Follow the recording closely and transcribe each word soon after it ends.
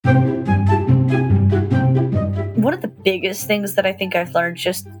of the biggest things that I think I've learned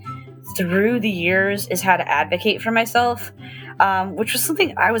just through the years is how to advocate for myself, which was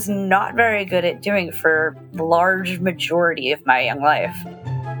something I was not very good at doing for the large majority of my young life.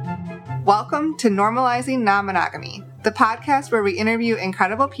 Welcome to Normalizing Non-Monogamy, the podcast where we interview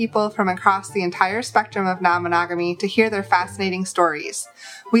incredible people from across the entire spectrum of non-monogamy to hear their fascinating stories.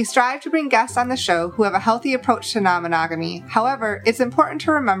 We strive to bring guests on the show who have a healthy approach to non-monogamy. However, it's important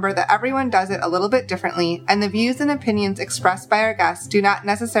to remember that everyone does it a little bit differently, and the views and opinions expressed by our guests do not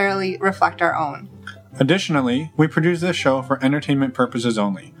necessarily reflect our own. Additionally, we produce this show for entertainment purposes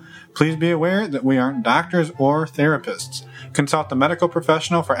only. Please be aware that we aren't doctors or therapists. Consult the medical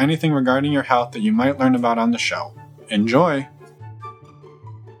professional for anything regarding your health that you might learn about on the show. Enjoy!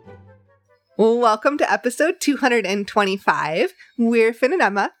 Well, welcome to episode 225. We're Finn and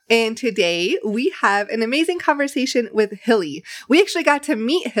Emma, and today we have an amazing conversation with Hilly. We actually got to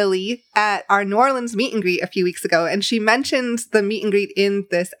meet Hilly at our New Orleans meet and greet a few weeks ago, and she mentions the meet and greet in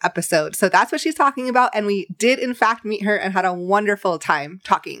this episode. So that's what she's talking about, and we did in fact meet her and had a wonderful time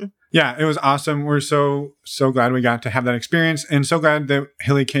talking. Yeah, it was awesome. We're so glad we got to have that experience, and so glad that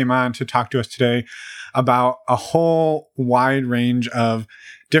Hilly came on to talk to us today about a whole wide range of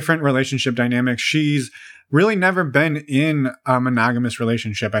different relationship dynamics. She's really never been in a monogamous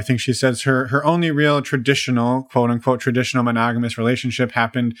relationship. I think she says her only real traditional, quote unquote, traditional monogamous relationship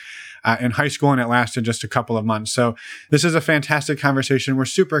happened in high school, and it lasted just a couple of months. So this is a fantastic conversation. We're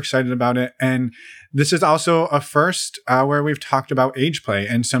super excited about it. And this is also a first where we've talked about age play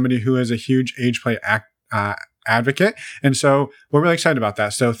and somebody who is a huge age play advocate. And so we're really excited about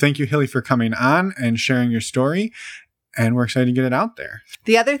that. So thank you, Hilly, for coming on and sharing your story. And we're excited to get it out there.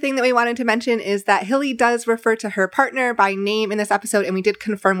 The other thing that we wanted to mention is that Hilly does refer to her partner by name in this episode, and we did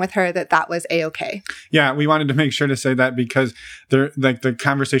confirm with her that that was A-okay. Yeah, we wanted to make sure to say that because the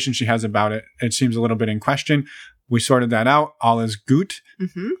conversation she has about it, it seems a little bit in question. We sorted that out. All is gut.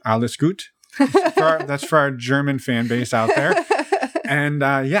 Mm-hmm. All is gut. That's for our German fan base out there. And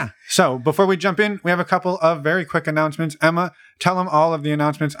so before we jump in, we have a couple of very quick announcements. Emma, tell them all of the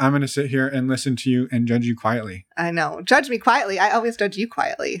announcements. I'm going to sit here and listen to you and judge you quietly. I know. Judge me quietly. I always judge you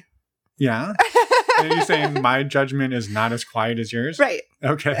quietly. Yeah? Are you saying my judgment is not as quiet as yours? Right.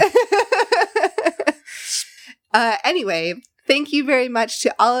 Okay. Anyway, thank you very much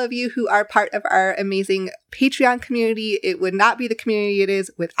to all of you who are part of our amazing Patreon community. It would not be the community it is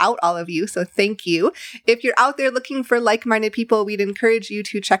without all of you, so thank you. If you're out there looking for like-minded people, we'd encourage you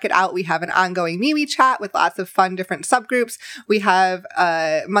to check it out. We have an ongoing MeWe chat with lots of fun different subgroups. We have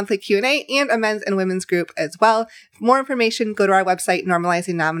a monthly Q&A and a men's and women's group as well. For more information, go to our website,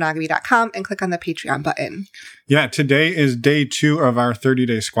 normalizingnonmonogamy.com, and click on the Patreon button. Yeah, today is day 2 of our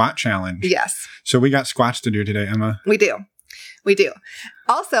 30-day squat challenge. Yes. So we got squats to do today, Emma. We do. We do.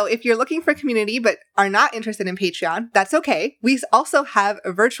 Also, if you're looking for community but are not interested in Patreon, that's okay. We also have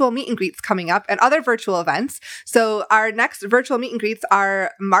virtual meet and greets coming up and other virtual events. So our next virtual meet and greets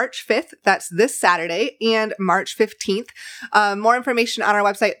are March 5th, that's this Saturday, and March 15th. More information on our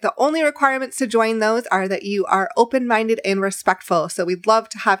website. The only requirements to join those are that you are open-minded and respectful. So we'd love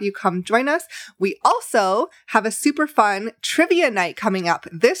to have you come join us. We also have a super fun trivia night coming up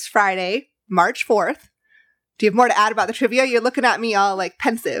this Friday, March 4th. Do you have more to add about the trivia? You're looking at me all like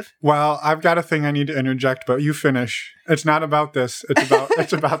pensive. Well, I've got a thing I need to interject, but you finish. It's not about this.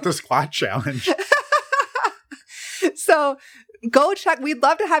 It's about the squat challenge. So go check. We'd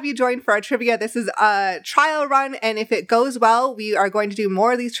love to have you join for our trivia. This is a trial run, and if it goes well, we are going to do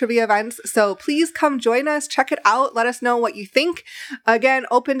more of these trivia events. So please come join us. Check it out. Let us know what you think. Again,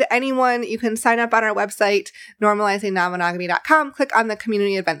 open to anyone. You can sign up on our website, normalizingnonmonogamy.com. Click on the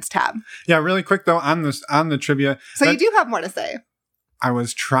community events tab. Yeah, really quick though on the trivia. So you do have more to say. I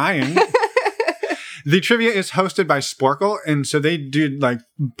was trying. The trivia is hosted by Sporkle, and so they did like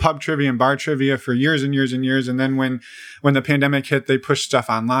pub trivia and bar trivia for years and years and years. And then when the pandemic hit, they pushed stuff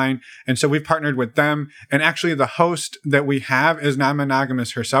online. And so we've partnered with them. And actually the host that we have is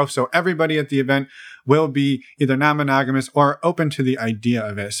non-monogamous herself. So everybody at the event will be either non-monogamous or open to the idea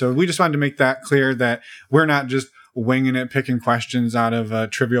of it. So we just wanted to make that clear that we're not just winging it, picking questions out of a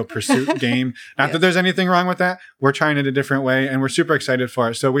Trivial Pursuit game. Not that there's anything wrong with that. We're trying it a different way, and we're super excited for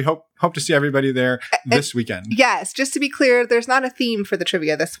it. So we hope to see everybody there this weekend. Yes, just to be clear, there's not a theme for the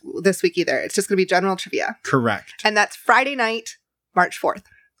trivia this week either. It's just going to be general trivia. Correct. And that's Friday night, March 4th.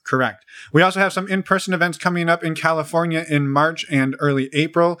 Correct. We also have some in-person events coming up in California in March and early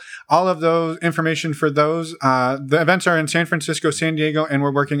April. All of those information for those, the events are in San Francisco, San Diego, and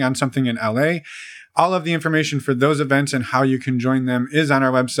we're working on something in LA. All of the information for those events and how you can join them is on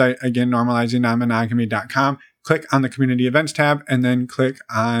our website. Again, normalizingnonmonogamy.com. Click on the community events tab and then click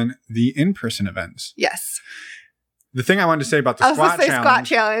on the in-person events. Yes. the thing I wanted to say about the squat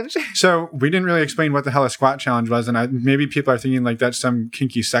challenge. So we didn't really explain what the hell a squat challenge was. And maybe people are thinking like that's some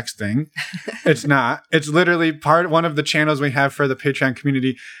kinky sex thing. It's not. It's literally one of the channels we have for the Patreon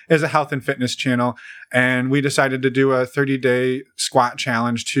community is a health and fitness channel. And we decided to do a 30-day squat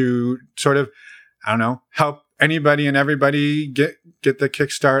challenge to sort of, I don't know, help anybody and everybody get the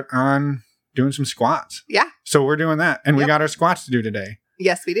kickstart on doing some squats. Yeah. So we're doing that. And we got our squats to do today.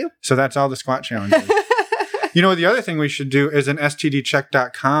 Yes, we do. So that's all the squat challenge is. You know, the other thing we should do is an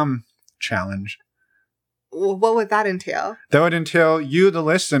stdcheck.com challenge. What would that entail? That would entail you, the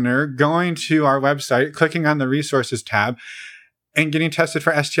listener, going to our website, clicking on the resources tab, and getting tested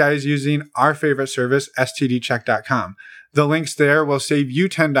for STIs using our favorite service, stdcheck.com. The links there will save you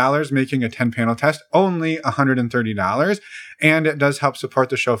 $10 making a 10-panel test, only $130, and it does help support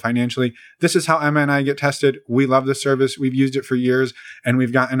the show financially. This is how Emma and I get tested. We love the service. We've used it for years, and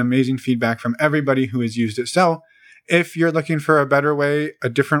we've gotten amazing feedback from everybody who has used it. So if you're looking for a better way, a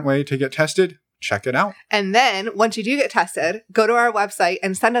different way to get tested, check it out. And then once you do get tested, go to our website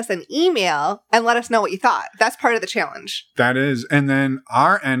and send us an email and let us know what you thought. That's part of the challenge. That is. And then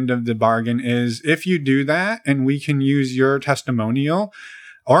our end of the bargain is if you do that and we can use your testimonial,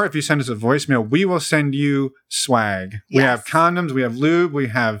 or if you send us a voicemail, we will send you swag. Yes. We have condoms, we have lube, we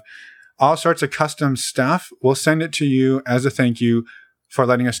have all sorts of custom stuff. We'll send it to you as a thank you for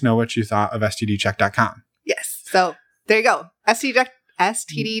letting us know what you thought of stdcheck.com. Yes. So there you go.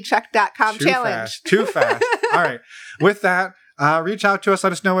 STDcheck.com challenge. Too fast. All right. With that, reach out to us.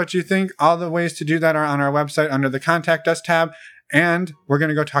 Let us know what you think. All the ways to do that are on our website under the Contact Us tab. And we're going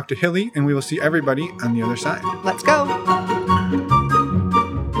to go talk to Hilly, and we will see everybody on the other side. Let's go.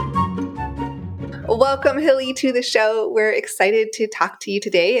 Welcome, Hilly, to the show. We're excited to talk to you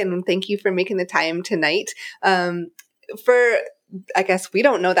today, and thank you for making the time tonight. I guess we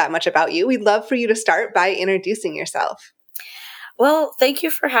don't know that much about you. We'd love for you to start by introducing yourself. Well, thank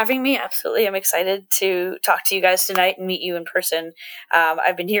you for having me. Absolutely. I'm excited to talk to you guys tonight and meet you in person.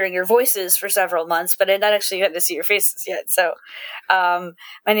 I've been hearing your voices for several months, but I've not actually gotten to see your faces yet. So my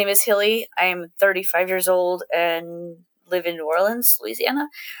name is Hilly. I'm 35 years old and live in New Orleans, Louisiana.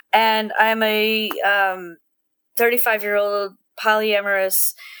 And I'm a 35-year-old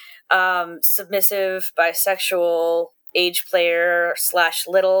polyamorous, submissive, bisexual, age player /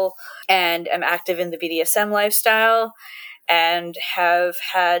 little, and I'm active in the BDSM lifestyle and have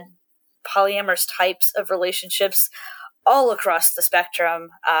had polyamorous types of relationships all across the spectrum.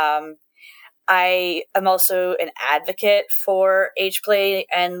 I am also an advocate for age play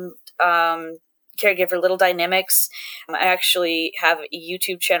and caregiver little dynamics. I actually have a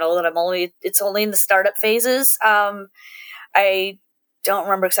YouTube channel that it's only in the startup phases. I don't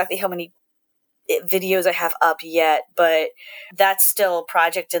remember exactly how many videos I have up yet, but that's still a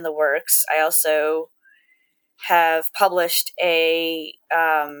project in the works. I also have published a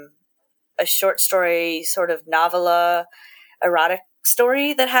short story, sort of novella, erotic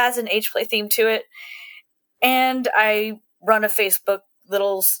story that has an age play theme to it. And I run a Facebook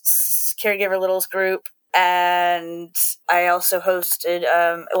caregiver littles group. And I also hosted,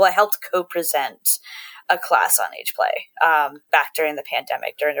 I helped co-present a class on age play back during the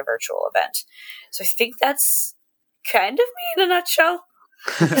pandemic, during a virtual event. So I think that's kind of me in a nutshell.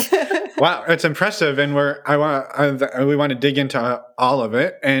 Wow, it's impressive, and we want to dig into all of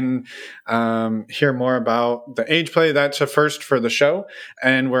it and hear more about the age play. That's a first for the show,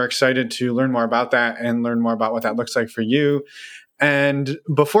 and we're excited to learn more about that and learn more about what that looks like for you. And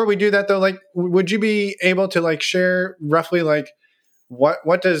before we do that, though, would you be able to share roughly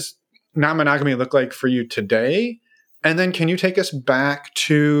what does non-monogamy look like for you today? And then can you take us back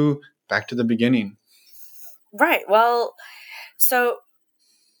to the beginning? Right. Well, so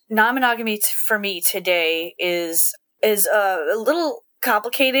non-monogamy for me today is a little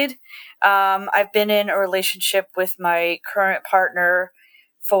complicated. I've been in a relationship with my current partner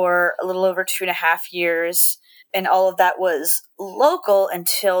for a little over 2.5 years, and all of that was local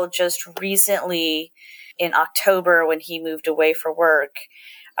until just recently in October when he moved away for work.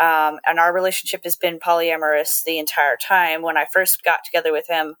 And our relationship has been polyamorous the entire time. When I first got together with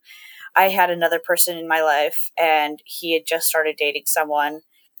him, I had another person in my life, and he had just started dating someone.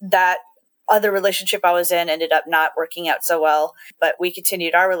 That other relationship I was in ended up not working out so well, but we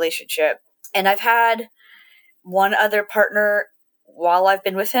continued our relationship. And I've had one other partner while I've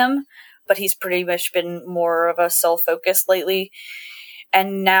been with him, but he's pretty much been more of a sole focus lately.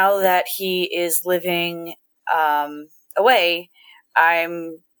 And now that he is living away,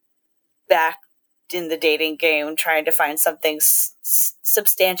 I'm back in the dating game trying to find something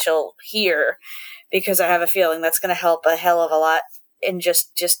substantial here, because I have a feeling that's going to help a hell of a lot in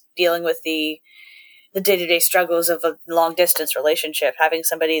just dealing with the the day-to-day struggles of a long distance relationship. Having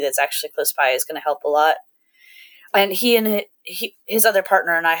somebody that's actually close by is going to help a lot. And his other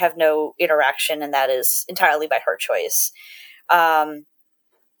partner and I have no interaction, and that is entirely by her choice.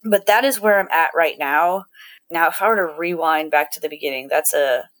 But that is where I'm at right now. Now, if I were to rewind back to the beginning, that's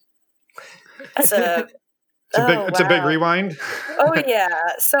a it's a big rewind. Oh yeah.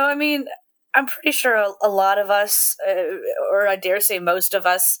 So I mean, I'm pretty sure a lot of us, or I dare say most of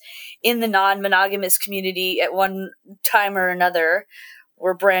us, in the non-monogamous community at one time or another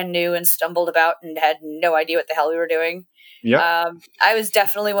were brand new and stumbled about and had no idea what the hell we were doing. Yeah. I was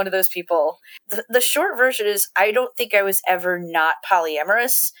definitely one of those people. The short version is I don't think I was ever not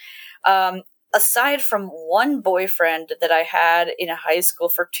polyamorous. Aside from one boyfriend that I had in high school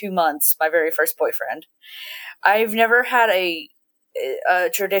for 2 months, my very first boyfriend, I've never had a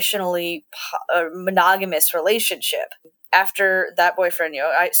traditionally monogamous relationship. After that boyfriend,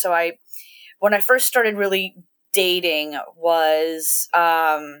 when I first started really dating was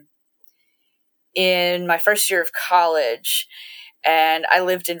in my first year of college, and I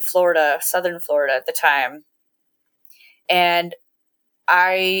lived in Florida, Southern Florida at the time, and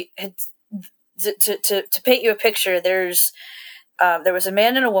I had to paint you a picture. There was a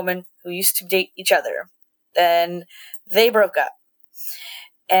man and a woman who used to date each other. Then they broke up,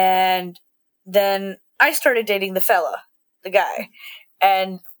 and then I started dating the guy,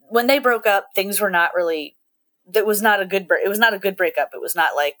 and when they broke up, things were not really. It was not a good breakup. It was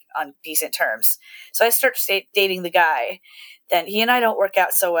not like on decent terms. So I start dating the guy. Then he and I don't work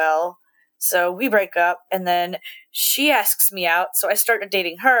out so well. So we break up, and then she asks me out. So I started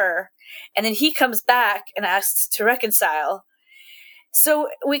dating her, and then he comes back and asks to reconcile. So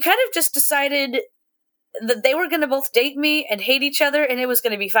we kind of just decided that they were going to both date me and hate each other, and it was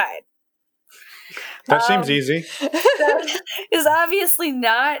going to be fine. That seems easy. That is obviously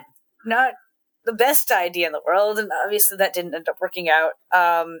not the best idea in the world, and obviously that didn't end up working out.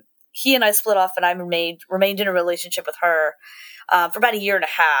 He and I split off, and I remained in a relationship with her for about 1.5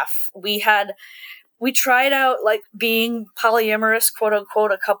 years. We tried out like being polyamorous, quote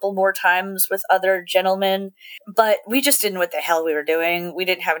unquote, a couple more times with other gentlemen, but we just didn't know what the hell we were doing. We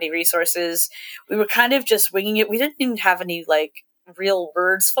didn't have any resources. We were kind of just winging it. We didn't even have any like real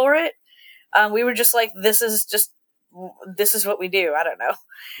words for it. We were just like, this is what we do. I don't know.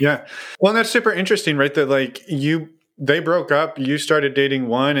 Yeah. Well, and that's super interesting, right? That like they broke up, you started dating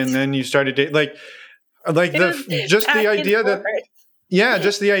one, and then you started dating just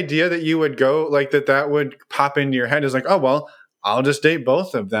the idea that you would go like that would pop into your head is like, oh, well, I'll just date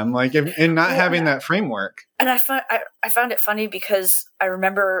both of them. Like, and not having that framework. And I found it funny because I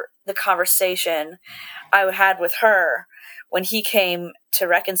remember the conversation I had with her when he came to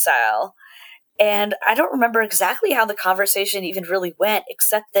reconcile. And I don't remember exactly how the conversation even really went,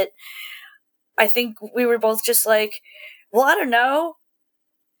 except that I think we were both just like, well, I don't know.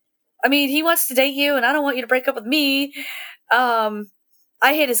 I mean, he wants to date you, and I don't want you to break up with me.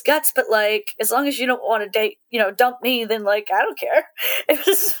 I hate his guts, but like, as long as you don't want to date, dump me, then like, I don't care. It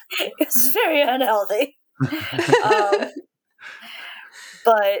was very unhealthy.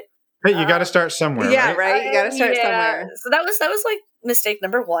 But hey, you got to start somewhere. Yeah, right. You got to start somewhere. So that was like mistake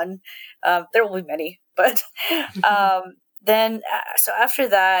number one. There will be many, but then so after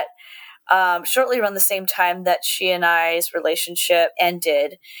that, shortly around the same time that she and I's relationship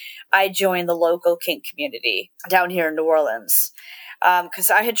ended, I joined the local kink community down here in New Orleans. Because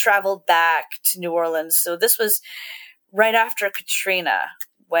I had traveled back to New Orleans. So this was right after Katrina,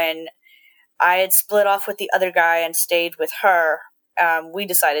 when I had split off with the other guy and stayed with her. We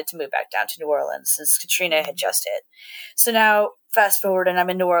decided to move back down to New Orleans since Katrina had just hit. So now, fast forward, and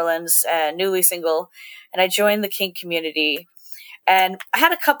I'm in New Orleans and newly single, and I joined the kink community. And I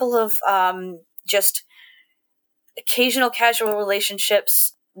had a couple of just occasional casual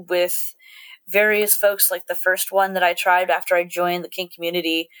relationships with various folks. Like the first one that I tried after I joined the kink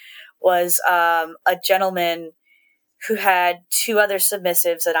community was a gentleman who had 2 other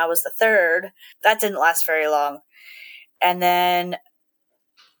submissives, and I was the third. That didn't last very long. And then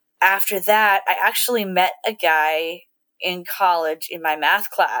after that, I actually met a guy in college in my math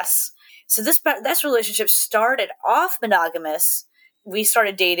class. So this relationship started off monogamous. We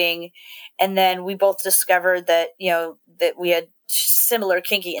started dating, and then we both discovered that, that we had similar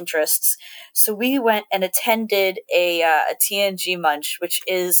kinky interests. So we went and attended a TNG munch, which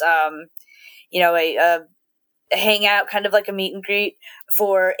is, a hangout, kind of like a meet and greet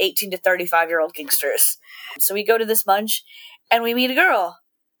for 18 to 35-year-old kinksters. So we go to this munch and we meet a girl,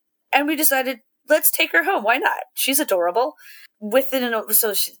 and we decided, let's take her home. Why not? She's adorable.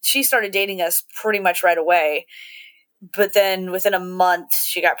 So she started dating us pretty much right away. But then within a month,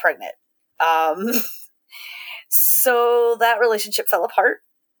 she got pregnant. So that relationship fell apart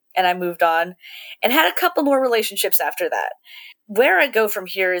and I moved on and had a couple more relationships after that. Where I go from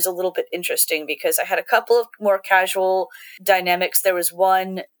here is a little bit interesting because I had a couple of more casual dynamics. There was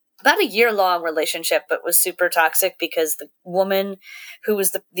one about a year-long relationship, but was super toxic because the woman who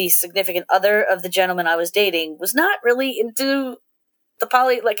was the significant other of the gentleman I was dating was not really into the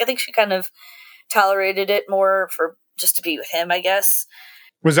poly. Like, I think she kind of tolerated it more for just to be with him, I guess.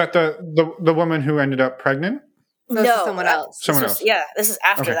 Was that the woman who ended up pregnant? No, someone else. Someone else. Yeah, this is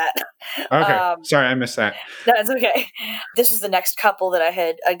after that. Okay, sorry, I missed that. That's okay. This was the next couple that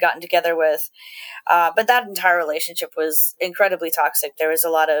I'd gotten together with. But that entire relationship was incredibly toxic. There was a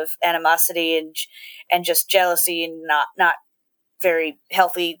lot of animosity and just jealousy and not very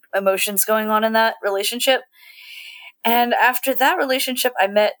healthy emotions going on in that relationship. And after that relationship, I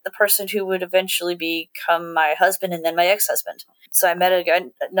met the person who would eventually become my husband and then my ex-husband. So I met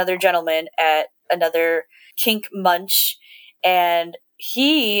another gentleman at another kink munch, and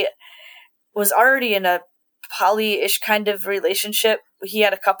he was already in a poly-ish kind of relationship. He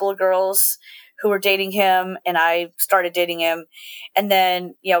had a couple of girls who were dating him, and I started dating him. And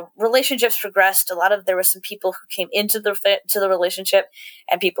then, relationships progressed. There were some people who came into the relationship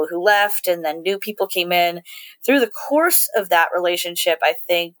and people who left, and then new people came in. Through the course of that relationship, I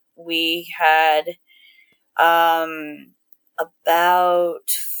think we had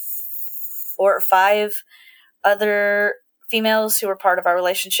about 4 or 5 other females who were part of our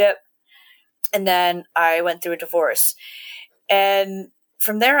relationship. And then I went through a divorce. And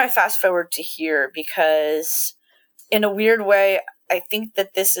from there, I fast forward to here because in a weird way, I think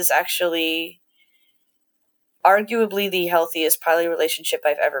that this is actually arguably the healthiest poly relationship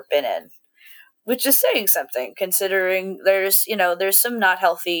I've ever been in, which is saying something considering there's some not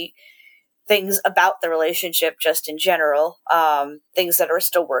healthy things about the relationship just in general, things that are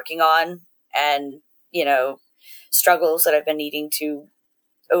still working on and, struggles that I've been needing to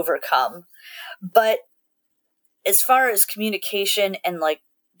overcome. But as far as communication and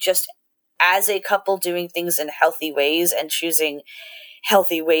just as a couple doing things in healthy ways and choosing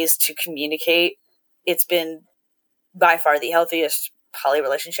healthy ways to communicate, it's been by far the healthiest poly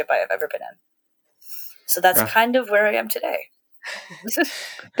relationship I have ever been in. So that's kind of where I am today.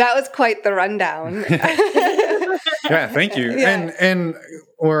 That was quite the rundown. Yeah, thank you. Yeah. And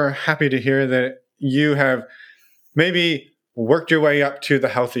we're happy to hear that you have maybe worked your way up to the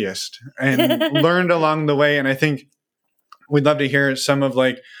healthiest and learned along the way. And I think we'd love to hear some of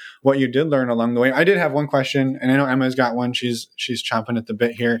what you did learn along the way. I did have one question, and I know Emma's got one. She's chomping at the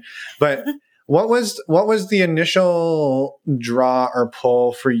bit here. But what was the initial draw or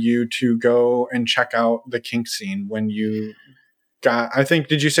pull for you to go and check out the kink scene when you got, I think,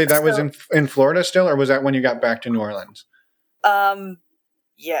 did you say that was in Florida still, or was that when you got back to New Orleans?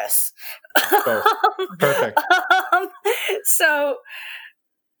 Yes. Both. Perfect. So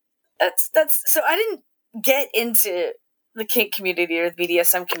that's so I didn't get into the kink community or the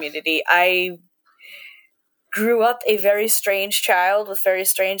BDSM community. I grew up a very strange child with very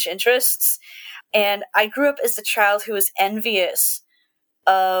strange interests, and I grew up as the child who was envious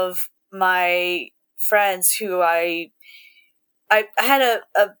of my friends who I had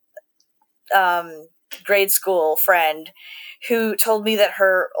a grade school friend who told me that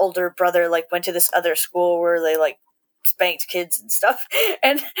her older brother went to this other school where they spanked kids and stuff.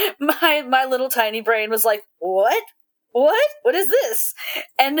 And my little tiny brain was like, what is this?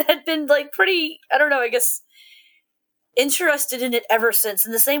 And had been pretty, I don't know, I guess interested in it ever since.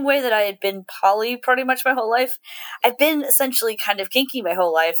 In the same way that I had been poly pretty much my whole life, I've been essentially kind of kinky my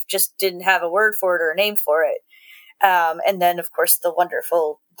whole life, just didn't have a word for it or a name for it. And then, of course, the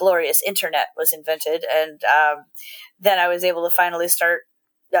wonderful, glorious internet was invented. And then I was able to finally start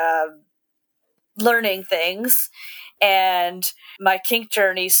learning things. And my kink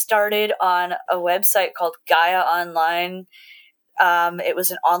journey started on a website called Gaia Online. It was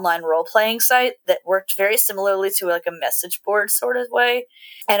an online role-playing site that worked very similarly to a message board sort of way.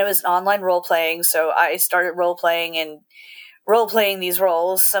 And it was an online role-playing. So I started role-playing these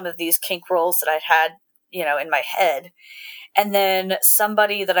roles, some of these kink roles that I'd had in my head. And then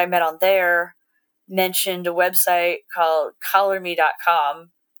somebody that I met on there mentioned a website called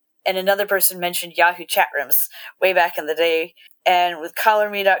collarme.com, and another person mentioned Yahoo chat rooms way back in the day. And with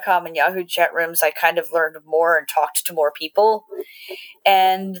collarme.com and Yahoo chat rooms, I kind of learned more and talked to more people.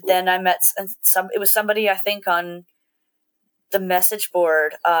 And then I met it was somebody I think on the message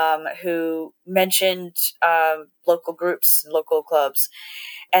board who mentioned local groups and local clubs.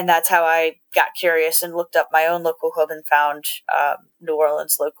 And that's how I got curious and looked up my own local club and found New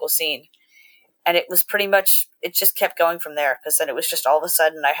Orleans local scene. And it was pretty much, it just kept going from there, because then it was just all of a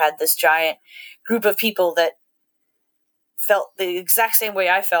sudden I had this giant group of people that felt the exact same way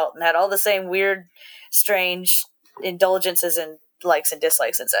I felt and had all the same weird, strange indulgences and likes and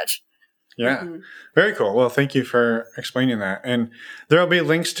dislikes and such. Yeah. Very cool. Well, thank you for explaining that. And there will be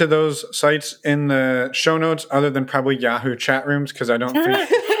links to those sites in the show notes, other than probably Yahoo chat rooms, because I don't think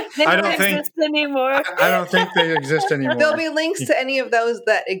they don't exist anymore. I don't think they exist anymore. There'll be links to any of those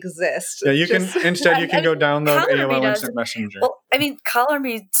that exist. Yeah, you can go download AOL Instant Messenger. Well, I mean, Color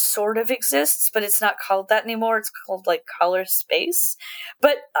Me sort of exists, but it's not called that anymore. It's called like Color Space.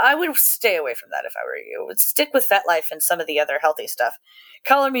 But I would stay away from that if I were you. Would stick with FetLife and some of the other healthy stuff.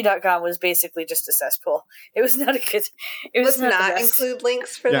 ColorMe.com was basically just a cesspool. It was not a good. It was not include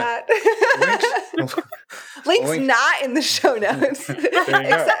links for that. Links Link. Not in the show notes,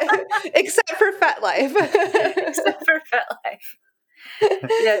 except for FetLife. Except for FetLife.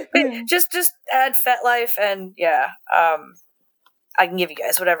 Yeah, but just add FetLife, and I can give you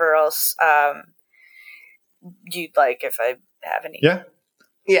guys whatever else you'd like if I have any.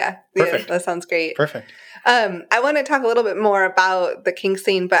 Yeah, that sounds great. Perfect. I want to talk a little bit more about the kink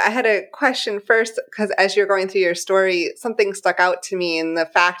scene, but I had a question first, because as you're going through your story, something stuck out to me in the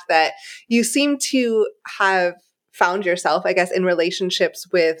fact that you seem to have found yourself, I guess, in relationships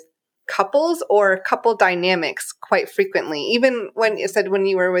with couples or couple dynamics quite frequently. Even when you said when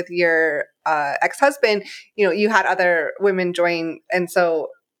you were with your ex-husband, you had other women join, and so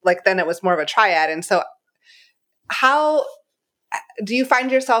like then it was more of a triad. And so how do you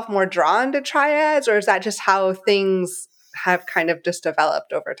find yourself more drawn to triads, or is that just how things have kind of just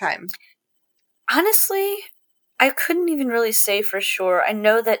developed over time? Honestly, I couldn't even really say for sure. I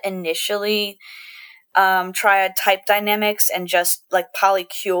know that initially triad type dynamics and just like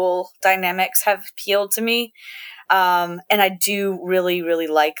polycule dynamics have appealed to me. And I do really, really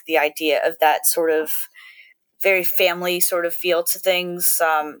like the idea of that sort of very family sort of feel to things.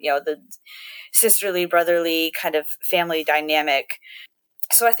 The sisterly, brotherly kind of family dynamic.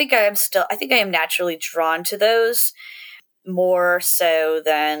 So I think I am naturally drawn to those more so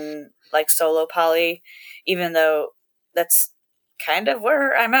than like solo poly, even though that's kind of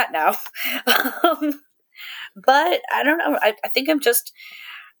where I'm at now. But I don't know. I think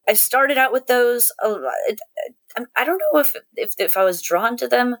I started out with those. I don't know if I was drawn to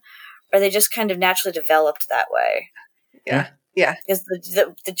them, or they just kind of naturally developed that way. Yeah. Because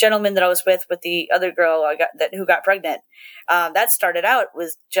the gentleman that I was with the other girl who got pregnant, that started out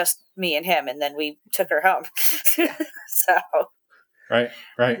with just me and him, and then we took her home. So. Right.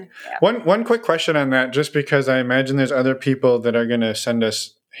 Yeah. One quick question on that, just because I imagine there's other people that are going to send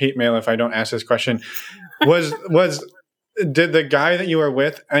us hate mail if I don't ask this question. Did the guy that you were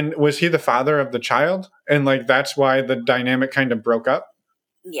with, and was he the father of the child? And like, that's why the dynamic kind of broke up?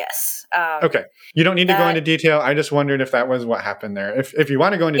 Yes. Okay. You don't need to go into detail. I just wondered if that was what happened there. If you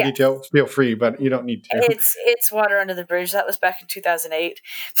want to go into detail, feel free, but you don't need to. It's water under the bridge. That was back in 2008.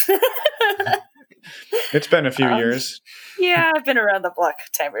 It's been a few years. Yeah, I've been around the block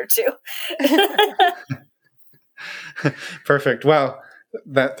a time or two. Perfect. Well,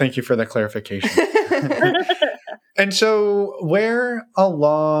 thank you for the clarification. And so where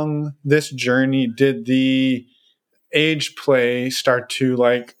along this journey did the age play start to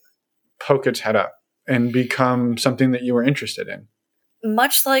like poke its head up and become something that you were interested in?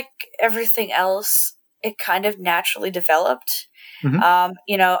 Much like everything else, it kind of naturally developed. Mm-hmm.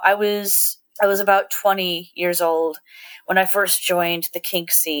 I was about 20 years old when I first joined the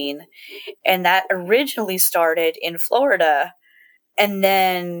kink scene, and that originally started in Florida and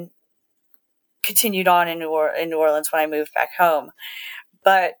then continued on in New Orleans when I moved back home.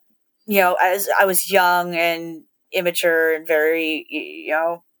 But, as I was young and immature and very,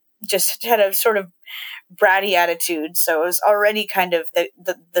 just had a sort of bratty attitude. So it was already kind of the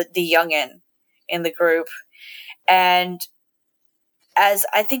youngin' in the group. And as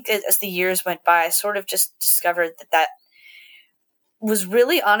the years went by, I sort of just discovered that was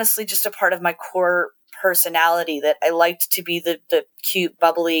really honestly just a part of my core personality, that I liked to be the cute,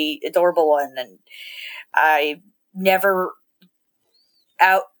 bubbly, adorable one. And I never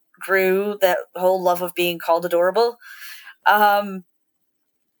outgrew that whole love of being called adorable. And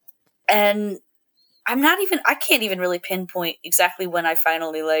I can't even really pinpoint exactly when I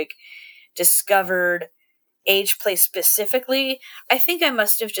finally discovered age play specifically. I think I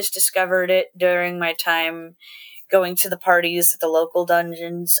must have just discovered it during my time going to the parties at the local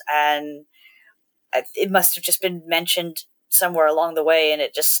dungeons, and it must have just been mentioned somewhere along the way, and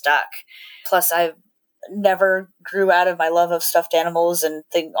it just stuck. Plus, I never grew out of my love of stuffed animals and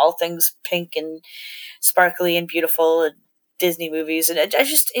all things pink and sparkly and beautiful, and Disney movies, and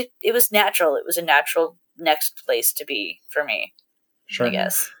it was natural. It was a natural next place to be for me. Sure. I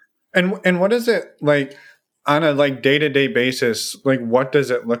guess. And what is it like on a like day-to-day basis, like what does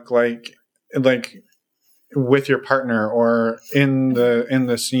it look like with your partner or in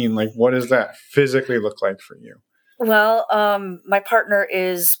the scene? Like what does that physically look like for you? Well, my partner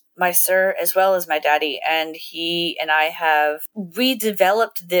is my sir as well as my daddy, and he and I we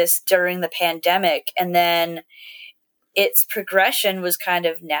developed this during the pandemic, and then its progression was kind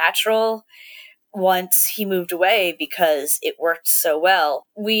of natural once he moved away because it worked so well.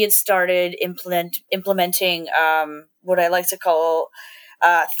 We had started implementing what I like to call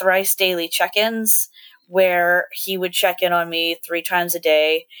thrice daily check-ins, where he would check in on me 3 times a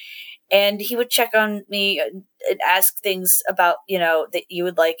day, and he would check on me and ask things about, that you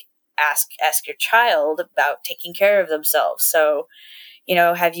would like ask your child about taking care of themselves. So,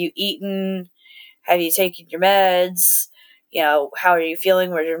 have you eaten? Have you taken your meds? How are you feeling?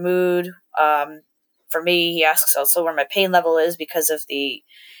 Where's your mood? For me, he asks also where my pain level is because of the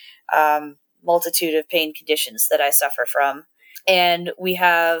multitude of pain conditions that I suffer from. And we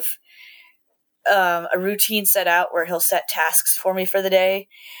have a routine set out where he'll set tasks for me for the day,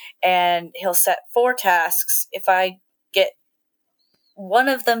 and he'll set 4 tasks. If I get 1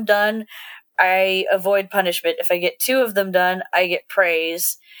 of them done, I avoid punishment. If I get 2 of them done, I get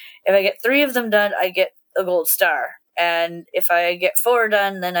praise. If I get 3 of them done, I get a gold star. And if I get 4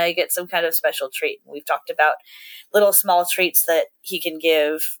 done, then I get some kind of special treat. We've talked about little small treats that he can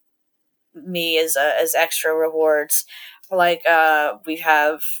give me as extra rewards. Like we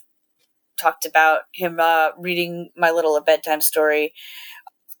have talked about him reading my little a bedtime story.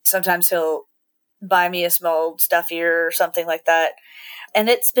 Sometimes he'll buy me a small stuffy or something like that. And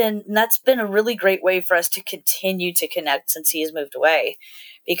that's been a really great way for us to continue to connect since he has moved away,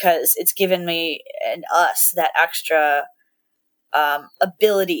 because it's given me and us that extra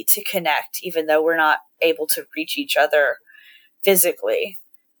ability to connect, even though we're not able to reach each other physically.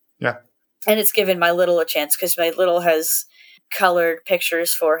 Yeah. And it's given my little a chance, because my little has colored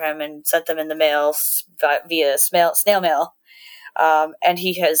pictures for him and sent them in the mail via snail mail. And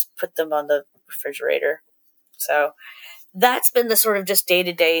he has put them on the refrigerator. So that's been the sort of just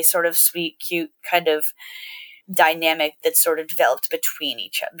day-to-day sort of sweet, cute kind of dynamic that's sort of developed between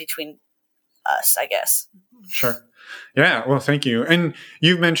us, I guess. Sure. Yeah. Well, thank you. And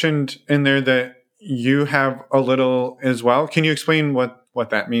you've mentioned in there that you have a little as well. Can you explain what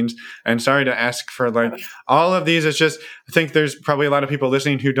that means? And sorry to ask for like all of these. It's just, I think there's probably a lot of people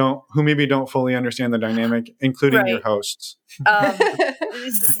listening who maybe don't fully understand the dynamic, including your hosts.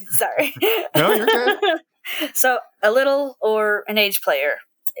 Sorry. No, you're good. So a little or an age player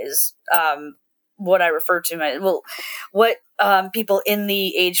is what I refer to what people in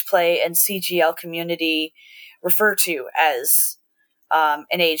the age play and CGL community refer to as an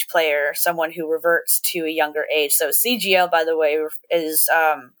age player, someone who reverts to a younger age. So CGL, by the way, is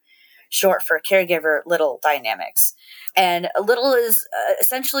short for caregiver little dynamics. And a little is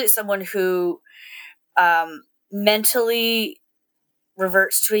essentially someone who mentally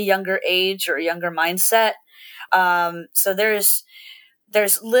reverts to a younger age or a younger mindset. So there's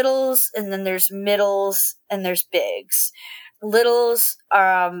littles, and then there's middles, and there's bigs. Littles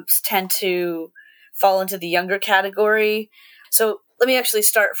tend to fall into the younger category. So let me actually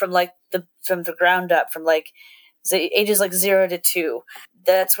start from the ground up, from like the ages like 0 to 2.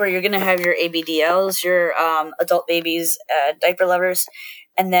 That's where you're going to have your ABDLs, your adult babies, diaper lovers.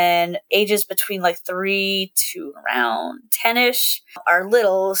 And then ages between like 3 to around 10-ish are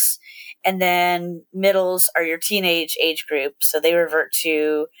littles. And then middles are your teenage age group. So they revert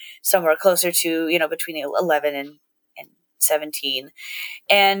to somewhere closer to, between 11 and 17.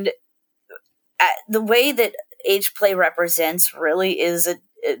 And the way that age play represents really is a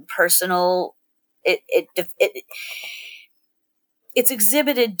personal, it's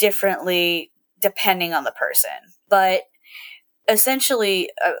exhibited differently depending on the person. But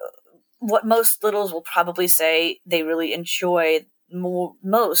essentially, what most littles will probably say they really enjoy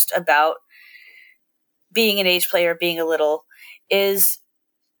most about being an age player, being a little, is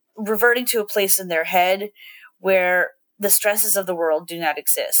reverting to a place in their head where the stresses of the world do not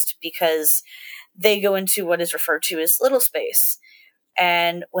exist, because they go into what is referred to as little space.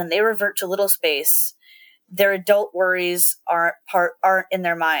 And when they revert to little space, their adult worries aren't in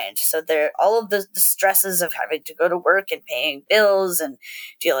their mind. So all of the stresses of having to go to work and paying bills and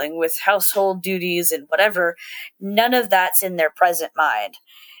dealing with household duties and whatever, none of that's in their present mind.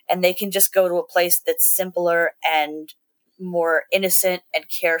 And they can just go to a place that's simpler and more innocent and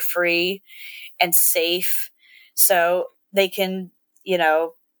carefree and safe. So they can,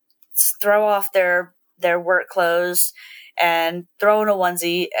 throw off their work clothes and throw in a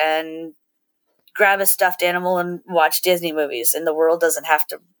onesie and grab a stuffed animal and watch Disney movies, and the world doesn't have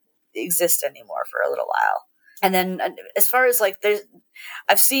to exist anymore for a little while. And then as far as like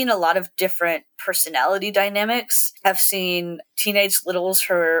I've seen a lot of different personality dynamics. I've seen teenage littles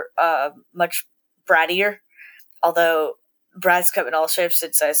who are much brattier, although brats come in all shapes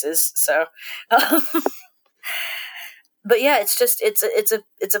and sizes. So, but yeah, it's just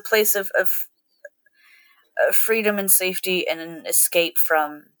it's a place of freedom and safety and an escape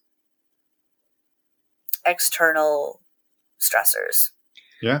from external stressors.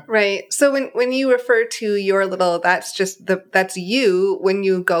 Yeah. Right. So when you refer to your little, that's just that's you when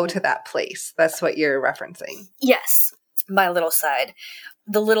you go to that place. That's what you're referencing. Yes. My little side.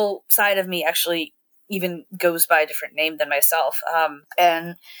 The little side of me actually even goes by a different name than myself.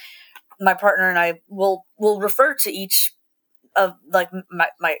 And my partner and I will refer to each of like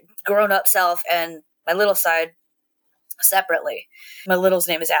my grown up self and my little side separately. My little's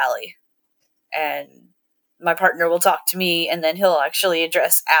name is Allie, and my partner will talk to me, and then he'll actually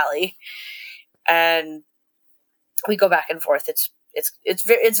address Allie, and we go back and forth.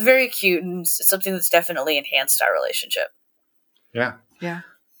 It's very cute, and it's something that's definitely enhanced our relationship. Yeah. Yeah.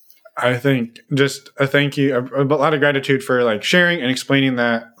 I think just a thank you, a lot of gratitude for like sharing and explaining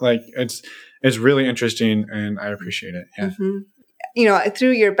that. Like it's really interesting, and I appreciate it. Yeah. Mm-hmm. You know,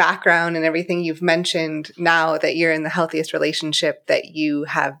 through your background and everything you've mentioned now that you're in the healthiest relationship that you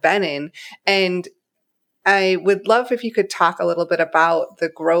have been in. And I would love if you could talk a little bit about the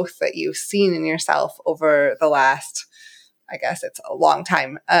growth that you've seen in yourself over the last, I guess it's a long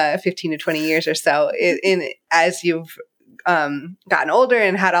time, 15 to 20 years or so, as you've gotten older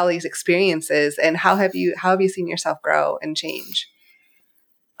and had all these experiences. And how have you seen yourself grow and change?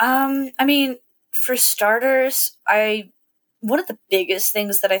 I mean, for starters, one of the biggest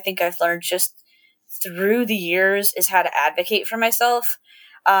things that I think I've learned just through the years is how to advocate for myself.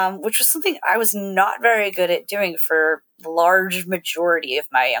 Which was something I was not very good at doing for the large majority of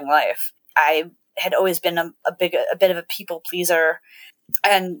my young life. I had always been a bit of a people pleaser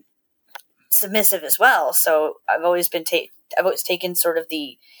and submissive as well. So I've always taken sort of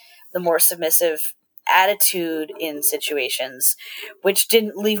the more submissive attitude in situations, which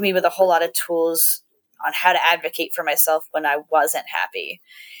didn't leave me with a whole lot of tools on how to advocate for myself when I wasn't happy.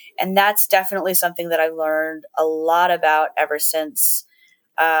 And that's definitely something that I've learned a lot about ever since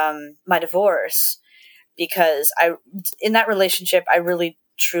my divorce, because in that relationship, I really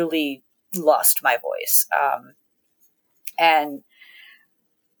truly lost my voice, and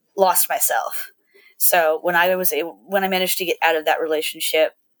lost myself. So when I managed to get out of that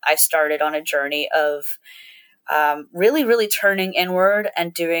relationship, I started on a journey of, really, really turning inward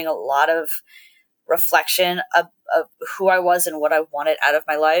and doing a lot of reflection of who I was and what I wanted out of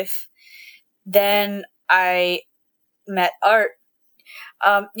my life. Then I met Art.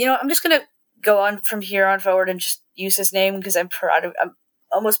 I'm just going to go on from here on forward and just use his name because I'm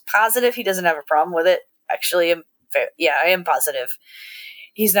almost positive he doesn't have a problem with it. Actually, I am positive.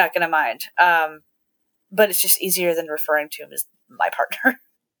 He's not going to mind. But it's just easier than referring to him as my partner.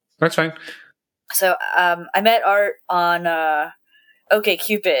 That's fine. So I met Art on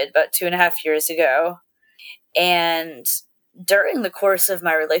OkCupid about 2.5 years ago. And during the course of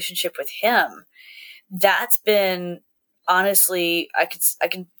my relationship with him, that's been, honestly, I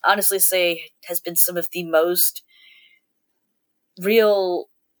can honestly say has been some of the most real,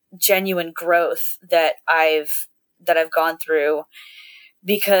 genuine growth that I've gone through,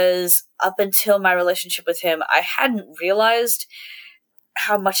 because up until my relationship with him, I hadn't realized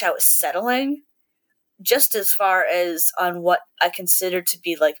how much I was settling, just as far as on what I consider to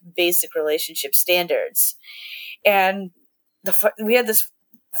be like basic relationship standards. And we had this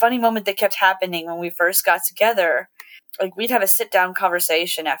funny moment that kept happening when we first got together. Like, we'd have a sit-down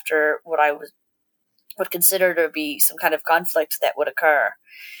conversation after what I would consider to be some kind of conflict that would occur.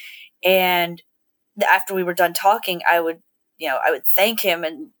 And after we were done talking, I would thank him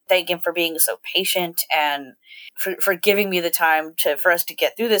for being so patient and for giving me the time for us to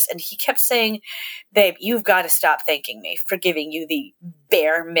get through this. And he kept saying, "Babe, you've got to stop thanking me for giving you the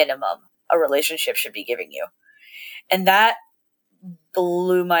bare minimum a relationship should be giving you." And that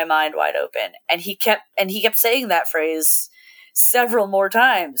blew my mind wide open. And he kept saying that phrase several more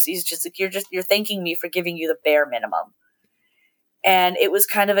times. He's just like, you're thanking me for giving you the bare minimum. And it was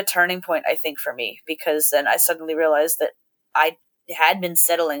kind of a turning point, I think, for me, because then I suddenly realized that I had been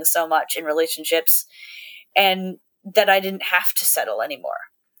settling so much in relationships and that I didn't have to settle anymore.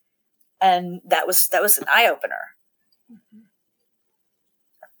 And that was an eye opener. Mm-hmm.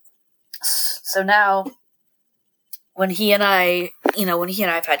 So now when he and I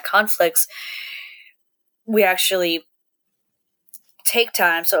have had conflicts, we actually take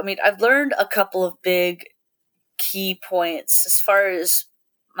time. So, I mean, I've learned a couple of big key points as far as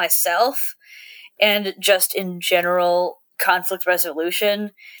myself and just in general conflict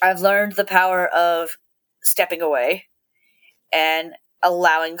resolution, I've learned the power of stepping away and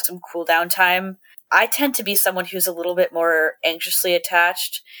allowing some cool down time. I tend to be someone who's a little bit more anxiously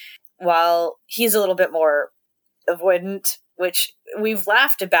attached, while he's a little bit more avoidant, which we've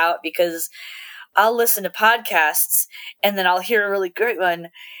laughed about because I'll listen to podcasts and then I'll hear a really great one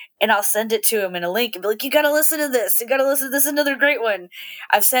and I'll send it to him in a link and be like, you gotta listen to this. You gotta listen to this. Another great one.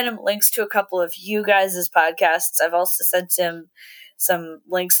 I've sent him links to a couple of you guys' podcasts. I've also sent him some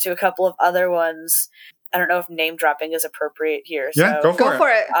links to a couple of other ones. I don't know if name dropping is appropriate here. Yeah, so, go for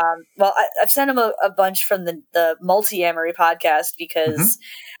it. Well, I've sent him a bunch from the Multi-Amory podcast because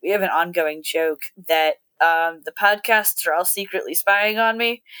we have an ongoing joke that the podcasts are all secretly spying on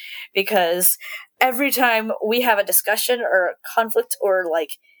me, because every time we have a discussion or a conflict or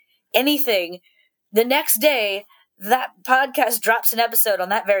like anything, the next day that podcast drops an episode on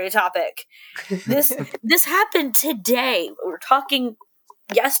that very topic. This happened today. We were talking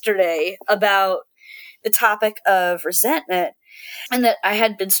yesterday about the topic of resentment, and that I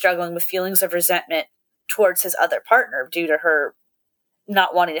had been struggling with feelings of resentment towards his other partner due to her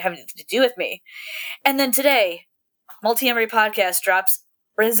not wanting to have anything to do with me. And then today, Multi-Amory podcast drops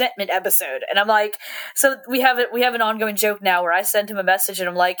resentment episode, and I'm like, so we have an ongoing joke now where I send him a message and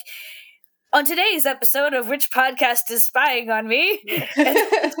I'm like, on today's episode of which podcast is spying on me,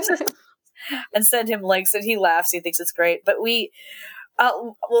 and send him links, and he laughs. He thinks it's great, but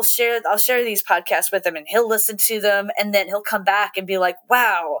I'll share these podcasts with him, and he'll listen to them, and then he'll come back and be like,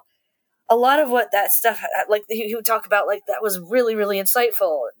 wow, a lot of what that stuff, like he would talk about, like that was really, really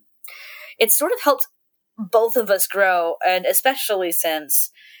insightful. It sort of helped both of us grow, and especially since,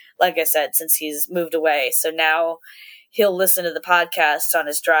 like I said, since he's moved away. So now he'll listen to the podcast on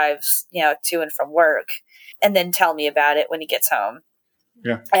his drives, to and from work, and then tell me about it when he gets home.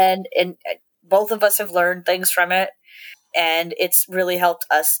 Yeah. And both of us have learned things from it, and it's really helped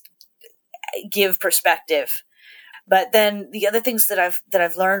us give perspective. But then the other things that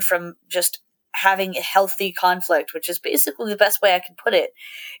I've learned from just having a healthy conflict, which is basically the best way I can put it,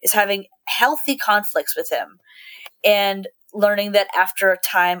 is having healthy conflicts with him, and learning that after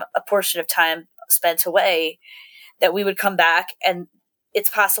a portion of time spent away, that we would come back and it's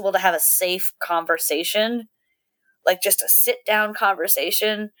possible to have a safe conversation, like just a sit down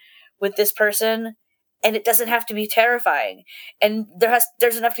conversation with this person. And it doesn't have to be terrifying. And there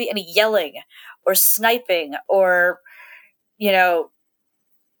doesn't have to be any yelling or sniping or,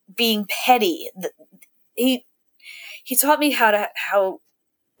 being petty. He taught me how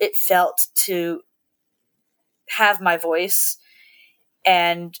it felt to have my voice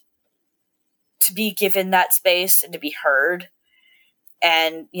and to be given that space and to be heard.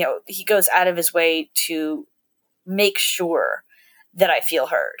 And, he goes out of his way to make sure that I feel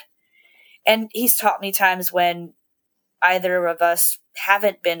heard. And he's taught me times when either of us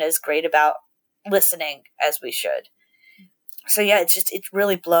haven't been as great about listening as we should. So yeah, it's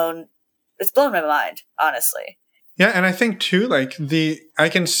really blown my mind, honestly. Yeah. And I think too, like I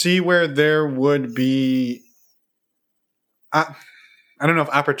can see where there would be, I don't know if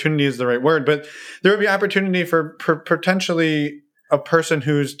opportunity is the right word, but there would be opportunity for potentially a person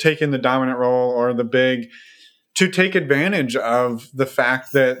who's taken the dominant role or the big, to take advantage of the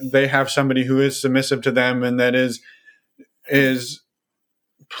fact that they have somebody who is submissive to them and that is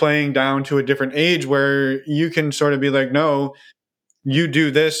playing down to a different age, where you can sort of be like, no, you do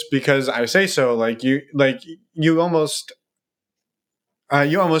this because I say so. You almost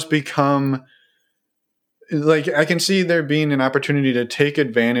become like, I can see there being an opportunity to take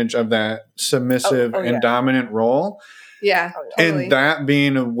advantage of that submissive and dominant role. Yeah, totally. And that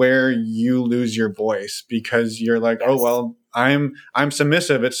being where you lose your voice, because you're like, yes, oh, well, I'm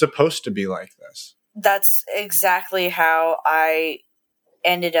submissive. It's supposed to be like this. That's exactly how I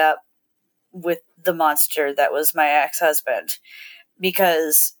ended up with the monster that was my ex-husband,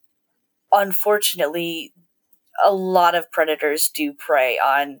 because unfortunately, a lot of predators do prey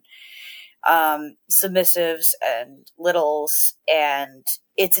on submissives and littles, and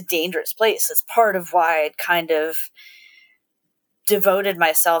it's a dangerous place. It's part of why I'd kind of devoted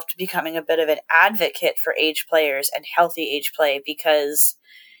myself to becoming a bit of an advocate for age players and healthy age play, because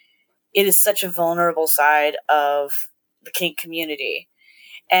it is such a vulnerable side of the kink community.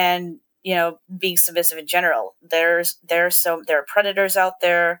 And, being submissive in general, there are predators out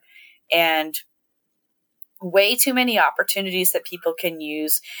there, and way too many opportunities that people can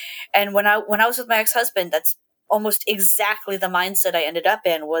use. And when I was with my ex-husband, that's almost exactly the mindset I ended up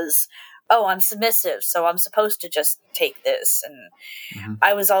in, was, oh, I'm submissive, so I'm supposed to just take this. And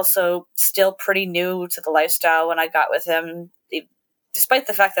I was also still pretty new to the lifestyle when I got with him, despite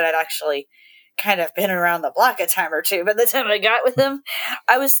the fact that I'd actually kind of been around the block a time or two by the time I got with him.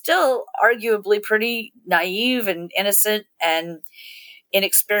 I was still arguably pretty naive and innocent and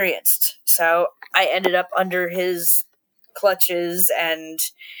inexperienced. So I ended up under his clutches, and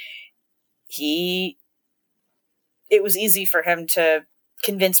it was easy for him to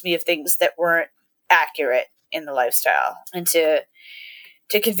convince me of things that weren't accurate in the lifestyle, and to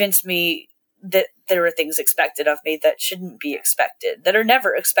convince me that there were things expected of me that shouldn't be expected, that are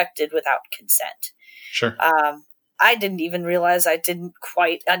never expected without consent. Sure. I didn't even realize I didn't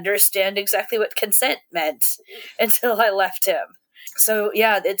quite understand exactly what consent meant until I left him. So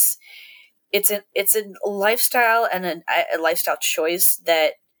yeah, it's a lifestyle and a lifestyle choice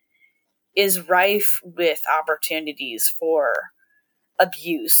that is rife with opportunities for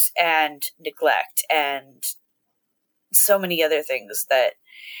abuse and neglect and so many other things that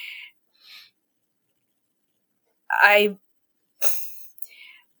I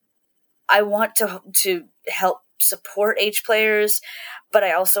want to help support H players, but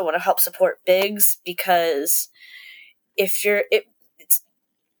I also want to help support bigs, because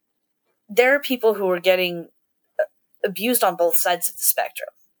there are people who are getting abused on both sides of the spectrum.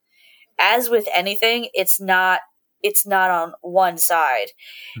 As with anything, it's not on one side.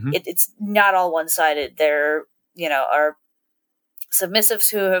 Mm-hmm. It's not all one-sided. There, are submissives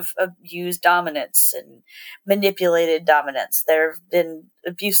who have abused dominance and manipulated dominance. There have been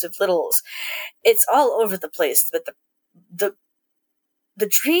abusive littles. It's all over the place. But the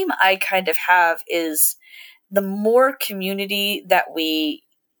dream I kind of have is the more community that we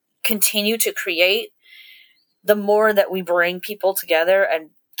continue to create, the more that we bring people together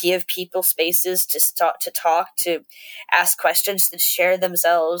and give people spaces to talk, to ask questions, to share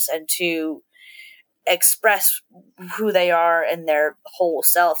themselves, and to express who they are and their whole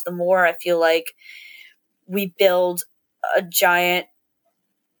self, the more I feel like we build a giant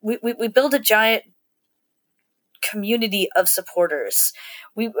community of supporters.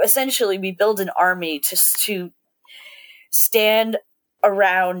 We build an army to stand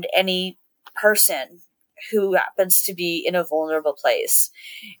around any person who happens to be in a vulnerable place.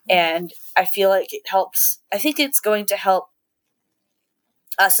 And I feel like it helps. I think it's going to help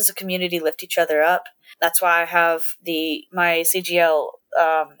us as a community lift each other up. That's why I have my CGL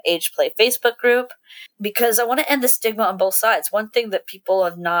Age Play Facebook group, because I want to end the stigma on both sides. One thing that people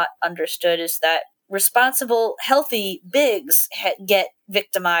have not understood is that responsible, healthy bigs get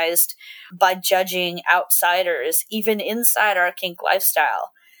victimized by judging outsiders, even inside our kink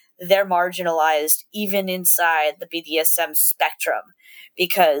lifestyle. They're marginalized even inside the BDSM spectrum,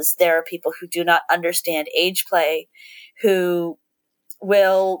 because there are people who do not understand age play, who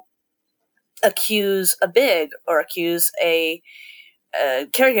will accuse a big or accuse a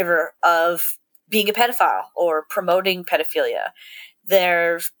caregiver of being a pedophile or promoting pedophilia.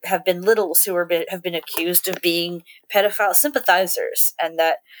 There have been littles who have been accused of being pedophile sympathizers, and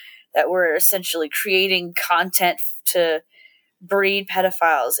that we're essentially creating content to breed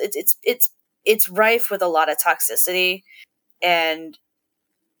pedophiles. It's rife with a lot of toxicity, and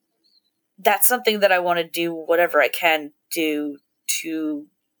that's something that I want to do whatever I can do to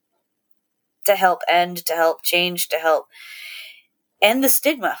help end, to help change, to help end the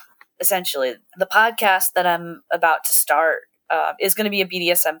stigma. Essentially, the podcast that I'm about to start is going to be a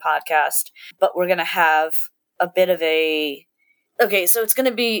BDSM podcast, but we're going to have a bit of so it's going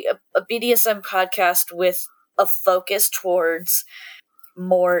to be a BDSM podcast with a focus towards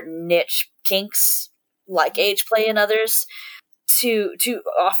more niche kinks like age play and others, to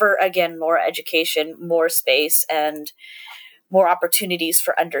offer, again, more education, more space, and more opportunities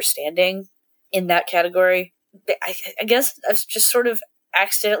for understanding in that category. I guess I've just sort of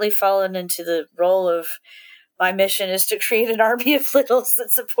accidentally fallen into the role of my mission is to create an army of littles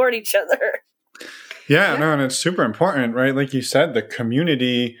that support each other. Yeah, no, and it's super important, right? Like you said, the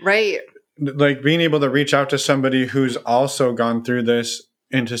community, right? Like being able to reach out to somebody who's also gone through this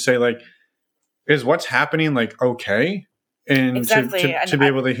and to say, like, is what's happening like okay? And exactly. to be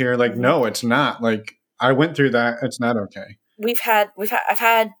able to hear, like, no, it's not. Like, I went through that. It's not okay.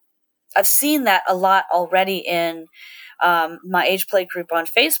 I've seen that a lot already in my age play group on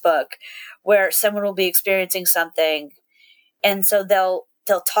Facebook, where someone will be experiencing something, and so they'll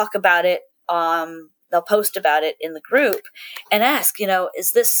talk about it. They'll post about it in the group and ask,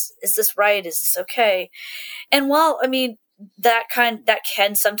 is this right? Is this okay? And while, I mean, that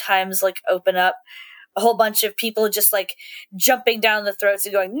can sometimes like open up a whole bunch of people just like jumping down the throats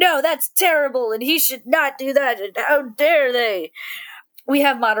and going, no, that's terrible, and he should not do that, and how dare they? We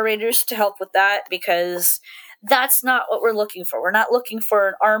have moderators to help with that, because that's not what we're looking for. We're not looking for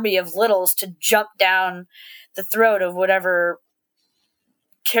an army of littles to jump down the throat of whatever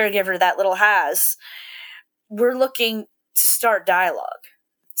caregiver that little has, we're looking to start dialogue.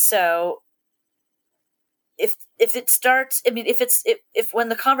 So if it starts, I mean, if when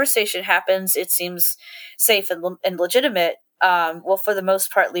the conversation happens, it seems safe and legitimate, we'll for the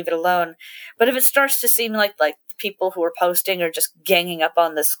most part leave it alone. But if it starts to seem like the people who are posting are just ganging up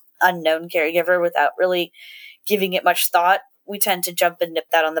on this unknown caregiver without really giving it much thought, we tend to jump and nip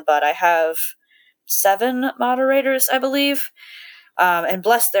that on the bud. I have 7 moderators, I believe, and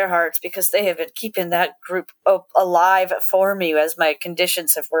bless their hearts because they have been keeping that group alive for me as my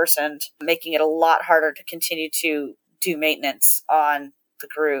conditions have worsened, making it a lot harder to continue to do maintenance on the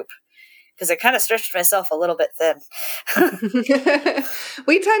group because I kind of stretched myself a little bit thin.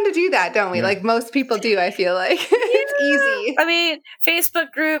 We tend to do that, don't we? Yeah. Like most people do, I feel like. It's easy. I mean,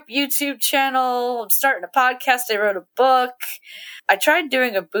 Facebook group, YouTube channel, I'm starting a podcast, I wrote a book. I tried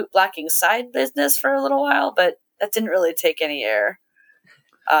doing a boot blacking side business for a little while, but that didn't really take any air.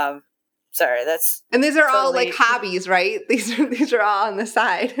 Sorry, that's... And these are totally all like hobbies, right? These are all on the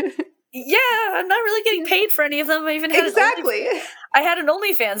side. Yeah, I'm not really getting paid for any of them. I even had Exactly. I had an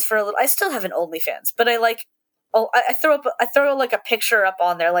OnlyFans for a little. I still have an OnlyFans, but I throw like a picture up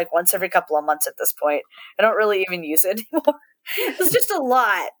on there like once every couple of months at this point. I don't really even use it anymore. It's just a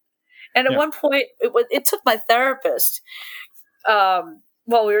lot. And at one point, it took my therapist.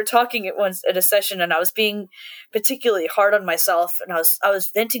 Well, we were talking at a session, and I was being particularly hard on myself, and I was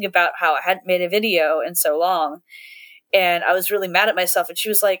venting about how I hadn't made a video in so long, and I was really mad at myself. And she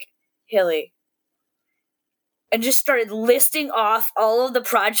was like, "Hilly," and just started listing off all of the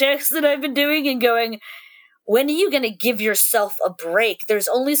projects that I've been doing and going, "When are you going to give yourself a break? There's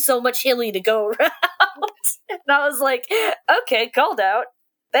only so much Hilly to go around." And I was like, "Okay, called out.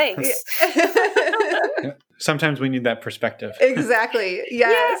 Thanks." Yeah. Sometimes we need that perspective. Exactly.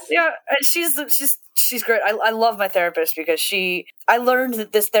 Yes. Yeah. And she's great. I love my therapist because I learned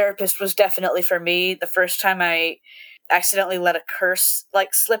that this therapist was definitely for me the first time I accidentally let a curse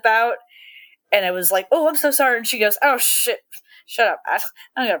slip out, and I was like, "Oh, I'm so sorry." And she goes, "Oh shit, shut up. I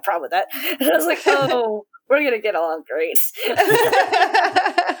don't got a problem with that." And I was like, "Oh, we're gonna get along great."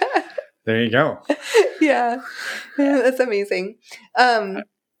 There you go. Yeah, that's amazing.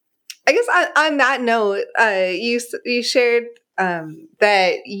 I guess on that note, you shared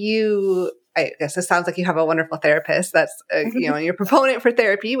that you. I guess it sounds like you have a wonderful therapist. That's and you're a proponent for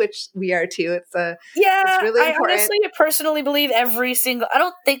therapy, which we are too. It's really important. I honestly personally believe I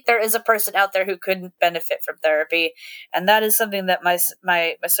don't think there is a person out there who couldn't benefit from therapy, and that is something that my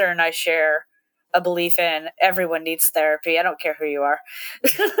sir and I share a belief in. Everyone needs therapy. I don't care who you are.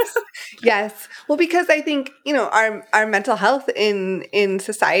 Yes. Well, because I think, our mental health in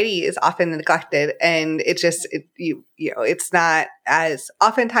society is often neglected, and it's not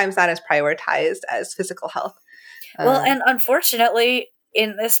oftentimes not as prioritized as physical health. Well, and unfortunately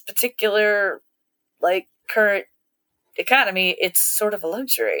in this particular current economy, it's sort of a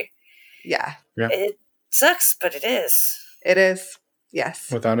luxury. Yeah. It sucks, but it is. It is.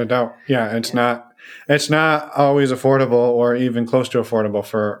 Yes. Without a doubt. Yeah, it's not always affordable or even close to affordable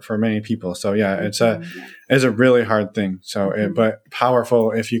for many people. So yeah, it's a really hard thing. So but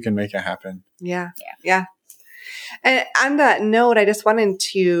powerful if you can make it happen. Yeah. And on that note, I just wanted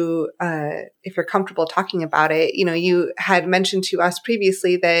to, if you're comfortable talking about it, you had mentioned to us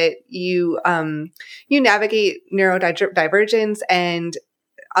previously that you navigate neurodivergence and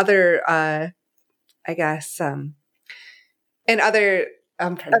other, I guess, and other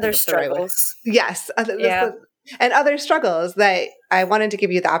struggles. Yes. And other struggles that I wanted to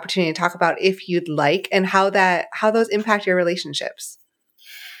give you the opportunity to talk about if you'd like, and how those impact your relationships.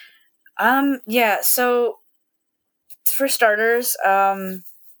 Yeah. So for starters, I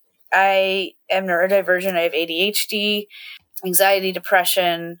am neurodivergent. I have ADHD, anxiety,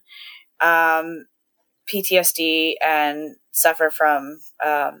 depression, PTSD, and suffer from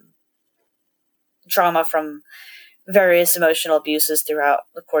trauma from various emotional abuses throughout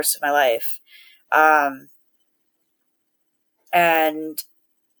the course of my life. And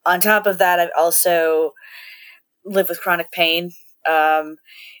on top of that, I've also lived with chronic pain.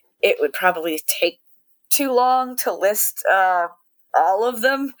 It would probably take too long to list all of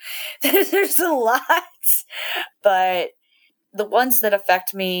them. There's a lot. But the ones that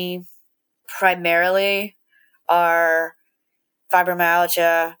affect me primarily are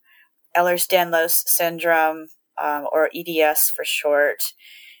fibromyalgia, Ehlers-Danlos syndrome, or EDS for short,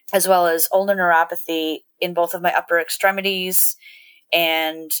 as well as ulnar neuropathy in both of my upper extremities,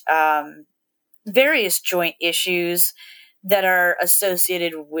 and various joint issues that are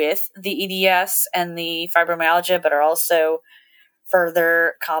associated with the EDS and the fibromyalgia, but are also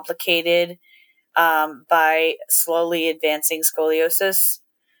further complicated by slowly advancing scoliosis.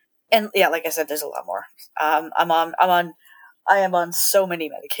 And yeah, like I said, there's a lot more. I am on so many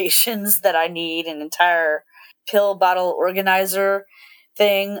medications that I need an entire pill bottle organizer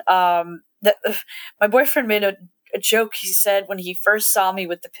thing. That my boyfriend made a joke. He said when he first saw me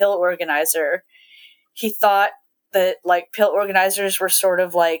with the pill organizer, he thought that like pill organizers were sort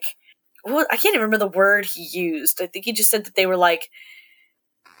of like, well, I can't even remember the word he used. I think he just said that they were like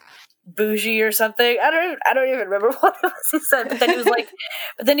bougie or something. I don't even remember what it was he said. But then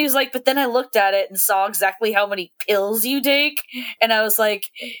he was like, but then I looked at it and saw exactly how many pills you take, and I was like,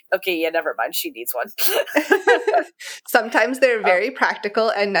 okay, yeah, never mind. She needs one. Sometimes they're very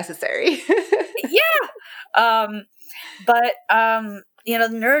practical and necessary. Yeah. But the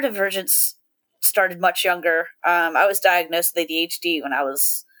neurodivergence started much younger. I was diagnosed with ADHD when I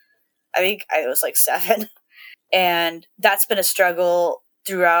think I was like 7, and that's been a struggle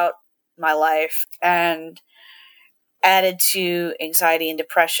throughout my life, and added to anxiety and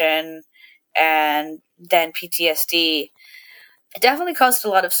depression and then PTSD. It definitely caused a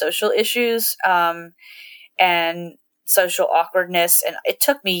lot of social issues and social awkwardness, and it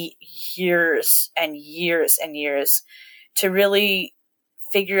took me years and years and years to really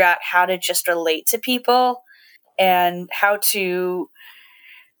figure out how to just relate to people and how to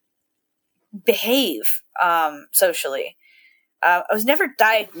behave socially. I was never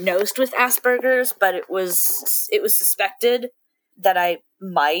diagnosed with Asperger's, but it was suspected that I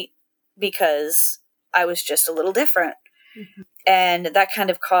might, because I was just a little different. Mm-hmm. And that kind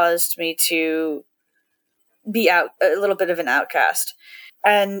of caused me to be a little bit of an outcast.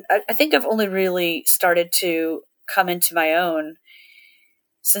 And I think I've only really started to come into my own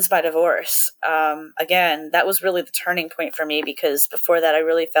since my divorce. Again, that was really the turning point for me, because before that I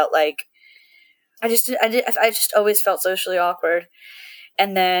really felt like I just always felt socially awkward.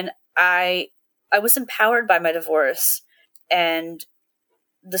 And then I was empowered by my divorce and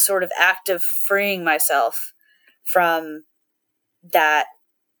the sort of act of freeing myself from that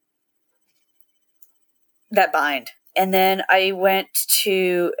bind. And then I went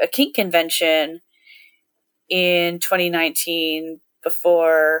to a kink convention in 2019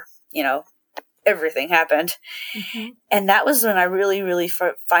 before, everything happened. Mm-hmm. And that was when I really, really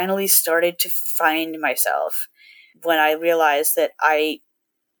finally started to find myself, when I realized that I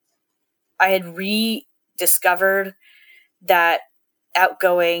had rediscovered that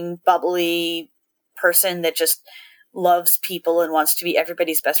outgoing, bubbly person that just loves people and wants to be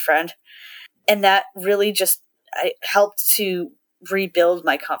everybody's best friend. And that really just helped to rebuild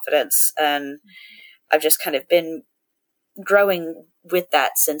my confidence. And I've just kind of been growing with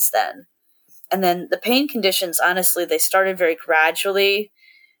that since then. And then the pain conditions, honestly, they started very gradually.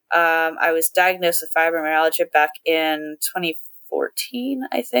 I was diagnosed with fibromyalgia back in 2014,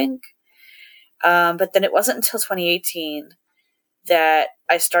 I think. But then it wasn't until 2018 that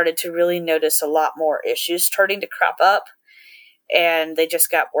I started to really notice a lot more issues starting to crop up. And they just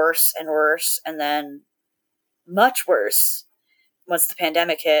got worse and worse, and then much worse once the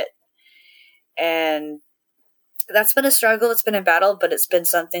pandemic hit. And that's been a struggle. It's been a battle, but it's been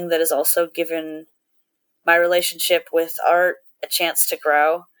something that has also given my relationship with art a chance to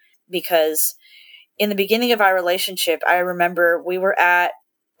grow. Because in the beginning of our relationship, I remember we were at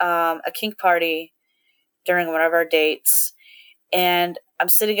a kink party during one of our dates, and I'm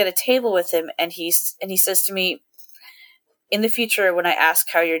sitting at a table with him, and he says to me, in the future, when I ask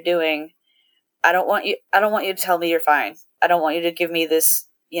how you're doing, I don't want you to tell me you're fine. I don't want you to give me this,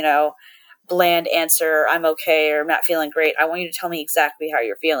 bland answer, I'm okay, or I'm not feeling great. I want you to tell me exactly how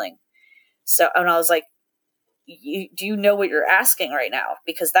you're feeling. So, and I was like, do you know what you're asking right now?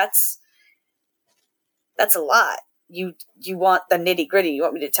 Because that's a lot. You want the nitty gritty. You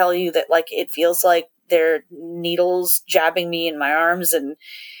want me to tell you that, like, it feels like there are needles jabbing me in my arms, and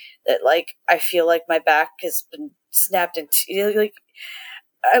that, like, I feel like my back has been snapped into, like,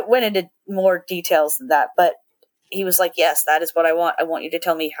 I went into more details than that, but he was like, yes, that is what I want. I want you to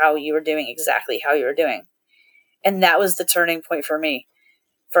tell me how you were doing, exactly how you were doing. And that was the turning point for me,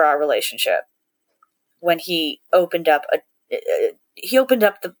 for our relationship. When he opened up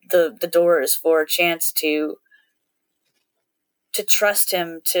the doors for a chance to trust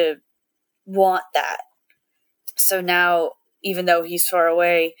him, to want that. So now, even though he's far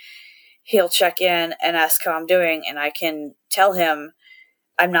away, he'll check in and ask how I'm doing, and I can tell him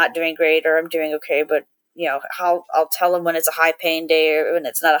I'm not doing great or I'm doing okay, but I'll tell him when it's a high pain day or when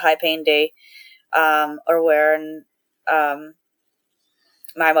it's not a high pain day, or when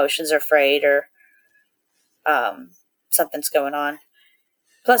my emotions are frayed or something's going on.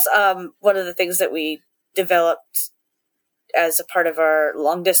 Plus, one of the things that we developed as a part of our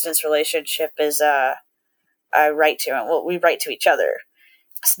long distance relationship is I write to him. Well, we write to each other,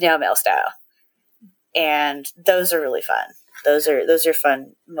 snail mail style. And those are really fun. Those are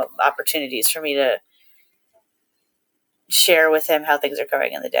fun opportunities for me to share with him how things are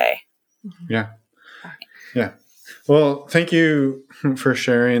going in the day. Yeah. Yeah. Well, thank you for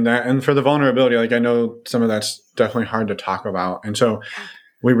sharing that and for the vulnerability. Like, I know some of that's definitely hard to talk about. And so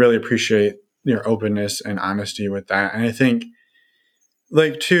we really appreciate your openness and honesty with that. And I think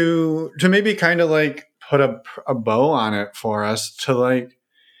like to maybe kind of like put a bow on it for us to like,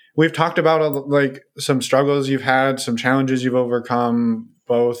 we've talked about like some struggles you've had, some challenges you've overcome,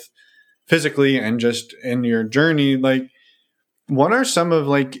 both physically and just in your journey. Like, what are some of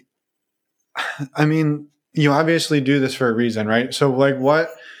like, I mean, you obviously do this for a reason, right? So like, what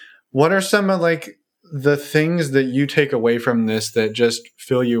are some of like the things that you take away from this that just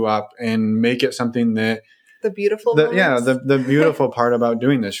fill you up and make it something that the beautiful the beautiful part about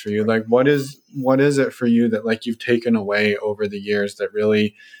doing this for you? Like, what is it for you that like you've taken away over the years that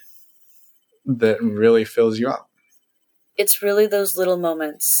really fills you up? It's really those little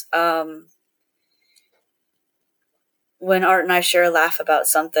moments. When Art and I share a laugh about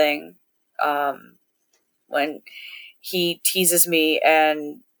something, when he teases me,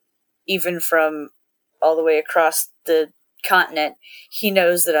 and even from all the way across the continent, he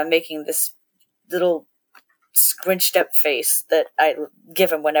knows that I'm making this little squinched up face that I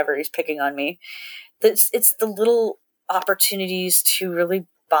give him whenever he's picking on me. It's the little opportunities to really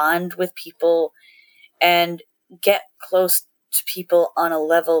bond with people and get close to people on a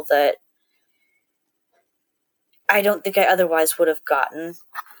level that I don't think I otherwise would have gotten.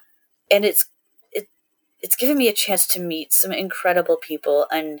 And it's given me a chance to meet some incredible people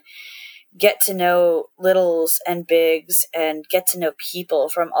and get to know littles and bigs and get to know people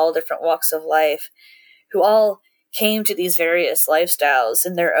from all different walks of life who all came to these various lifestyles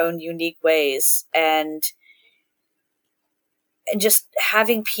in their own unique ways. And just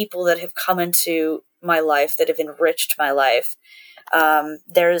having people that have come into my life that have enriched my life.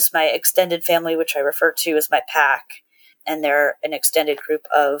 There's my extended family, which I refer to as my pack, and they're an extended group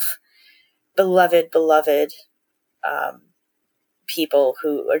of beloved people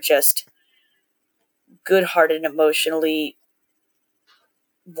who are just good-hearted, emotionally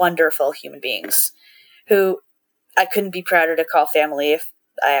wonderful human beings who I couldn't be prouder to call family if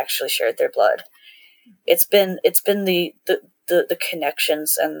I actually shared their blood. It's been the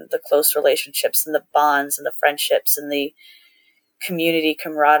connections and the close relationships and the bonds and the friendships and the community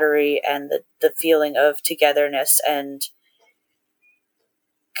camaraderie and the feeling of togetherness, and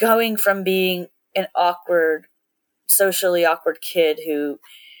going from being an socially awkward kid who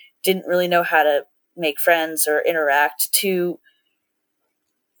didn't really know how to make friends or interact to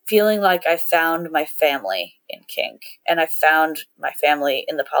feeling like I found my family in kink, and I found my family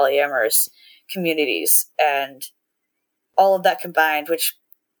in the polyamorous communities, and all of that combined, which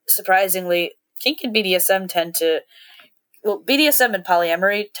surprisingly, kink and BDSM BDSM and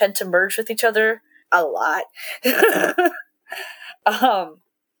polyamory tend to merge with each other a lot.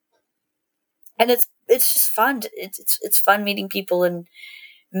 And it's just fun. It's fun meeting people and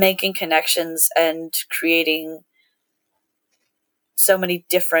making connections and creating so many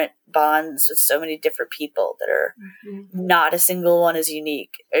different bonds with so many different people that are not a single one is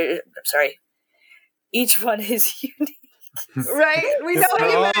unique. I'm sorry. Each one is unique. Right? We know They're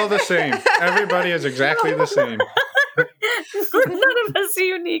what you all the same. Everybody is exactly the same. None of us are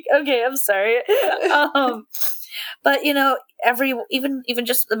unique. Okay, I'm sorry. But even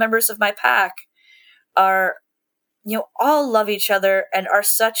just the members of my pack are, all love each other and are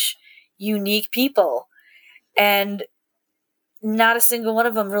such unique people, and not a single one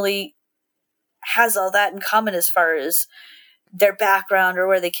of them really has all that in common as far as their background or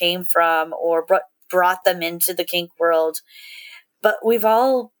where they came from or brought them into the kink world. But we've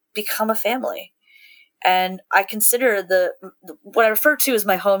all become a family. And I consider what I refer to as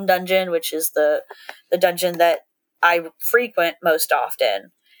my home dungeon, which is the dungeon that I frequent most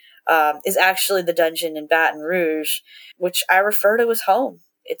often, is actually the dungeon in Baton Rouge, which I refer to as home.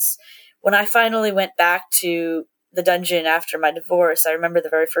 It's when I finally went back to the dungeon after my divorce. I remember the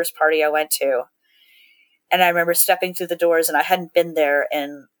very first party I went to, and I remember stepping through the doors, and I hadn't been there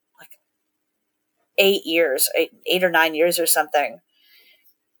in like 8 or 9 years or something.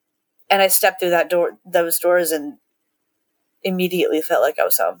 And I stepped through those doors, and immediately felt like I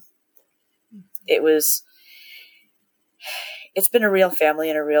was home. It's been a real family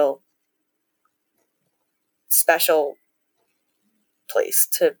and a real special place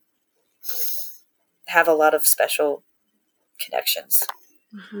to have a lot of special connections.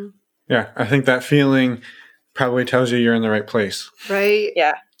 Mm-hmm. Yeah, I think that feeling probably tells you you're in the right place. Right.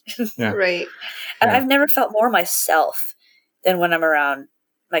 Yeah. Yeah. Right. And I've never felt more myself than when I'm around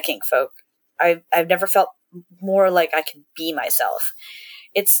my kink folk. I've never felt more like I can be myself.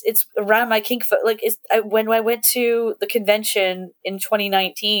 It's around my kink folk. Like when I went to the convention in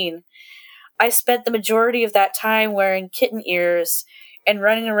 2019, I spent the majority of that time wearing kitten ears and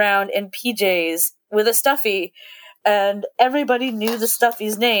running around in PJs with a stuffy, and everybody knew the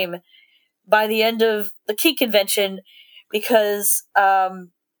stuffy's name by the end of the kink convention because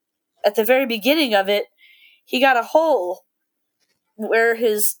at the very beginning of it, he got a hole where it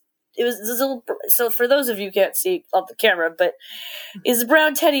was this little. So for those of you who can't see on the camera, but he's a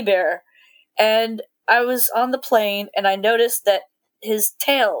brown teddy bear, and I was on the plane and I noticed that his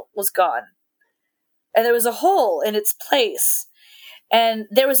tail was gone, and there was a hole in its place. And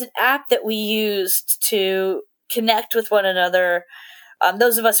there was an app that we used to connect with one another.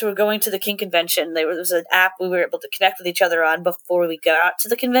 Those of us who were going to the kink convention, there was an app we were able to connect with each other on before we got to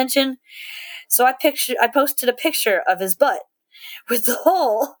the convention. So I posted a picture of his butt with the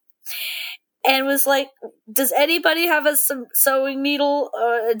hole and was like, does anybody have some sewing needle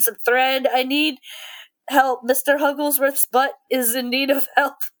and some thread? I need help. Mr. Hugglesworth's butt is in need of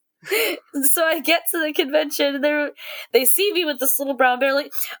help. So I get to the convention and they see me with this little brown bear,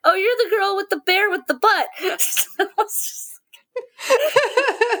 like, oh, you're the girl with the bear with the butt. I was just,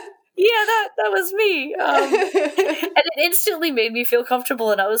 yeah, that was me. And it instantly made me feel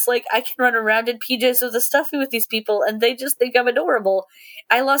comfortable, and I was like, I can run around in PJs with a stuffy with these people and they just think I'm adorable.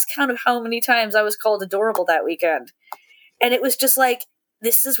 I lost count of how many times I was called adorable that weekend. And it was just like,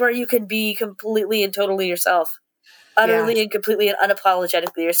 this is where you can be completely and totally yourself. Utterly and completely and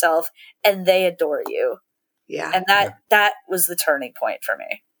unapologetically yourself, and they adore you. Yeah. And that was the turning point for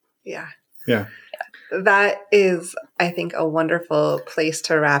me. Yeah. Yeah. That is, I think, a wonderful place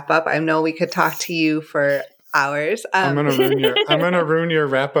to wrap up. I know we could talk to you for hours. I'm gonna ruin your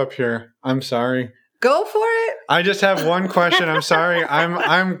wrap up here. I'm sorry. Go for it. I just have one question. I'm sorry.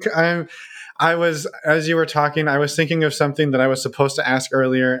 I was, as you were talking, I was thinking of something that I was supposed to ask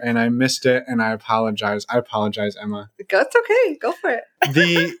earlier and I missed it, and I apologize. I apologize, Emma. It's okay. Go for it.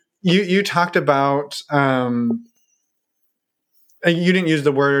 You talked about, you didn't use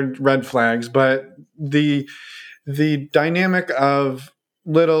the word red flags, but the dynamic of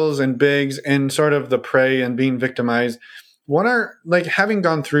littles and bigs and sort of the prey and being victimized. What are, like, having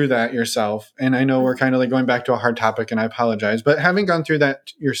gone through that yourself, and I know we're kind of like going back to a hard topic and I apologize, but having gone through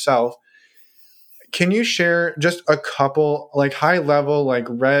that yourself, can you share just a couple, like, high level, like,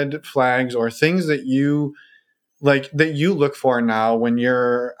 red flags or things that you look for now when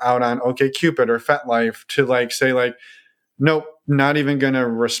you're out on OkCupid or FetLife to, like, say, like, nope, not even going to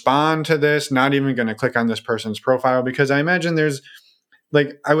respond to this, not even going to click on this person's profile? Because I imagine there's,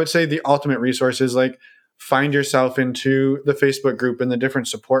 like, I would say the ultimate resource is, like, find yourself into the Facebook group and the different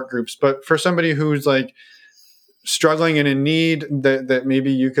support groups. But for somebody who's, like, struggling and in need, that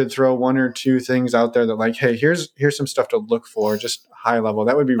maybe you could throw one or two things out there that, like, hey, here's some stuff to look for, just high level.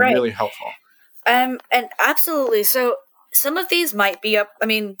 That would be really helpful. And absolutely. So some of these might be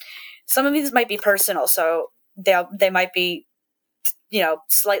some of these might be personal, so they might be,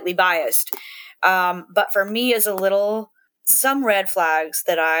 slightly biased. But for me as a little, some red flags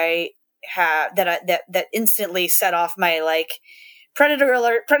that I have that instantly set off my, like, predator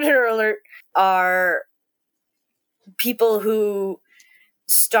alert are people who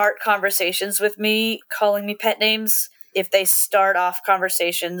start conversations with me calling me pet names. If they start off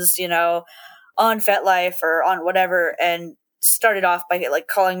conversations, on FetLife or on whatever, and started off by, like,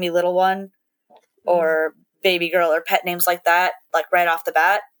 calling me little one or baby girl or pet names like that, like, right off the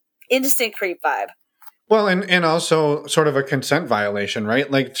bat, instant creep vibe. Well, and also sort of a consent violation, right?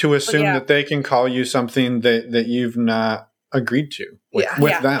 Like, to assume that they can call you something that you've not agreed to with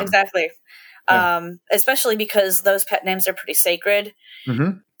them. Exactly. Yeah. Especially because those pet names are pretty sacred.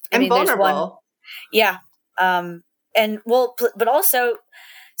 Mm-hmm. And vulnerable. But also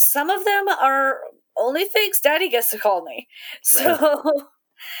some of them are only things Daddy gets to call me. So,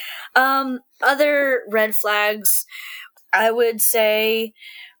 other red flags I would say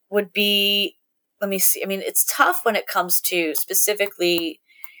would be, let me see. I mean, it's tough when it comes to specifically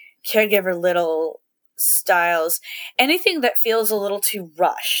caregiver little styles. Anything that feels a little too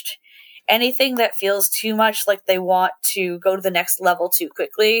rushed. Anything that feels too much like they want to go to the next level too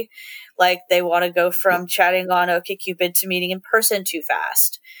quickly, like they want to go from chatting on OkCupid to meeting in person too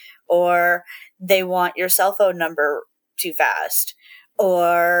fast, or they want your cell phone number too fast,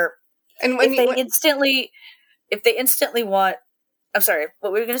 or if they instantly want. I'm sorry,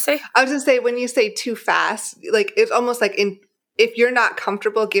 what were you going to say? I was going to say, when you say too fast, like, it's almost like if you're not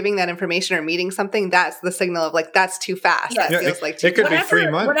comfortable giving that information or meeting something, that's the signal of like, that's too fast. Yes. That Yeah, feels like too it could fast. be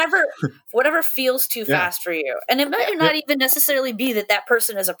 3 months. Whatever feels too Yeah. fast for you. And it might not even necessarily be that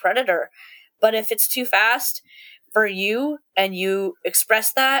person is a predator, but if it's too fast for you and you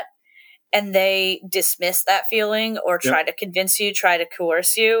express that and they dismiss that feeling or try to convince you, try to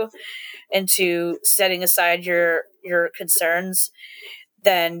coerce you into setting aside your concerns,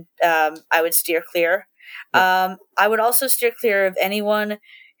 then I would steer clear. I would also steer clear of anyone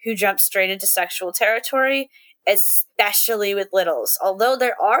who jumps straight into sexual territory, especially with littles. Although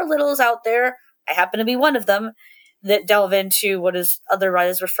there are littles out there, I happen to be one of them, that delve into what is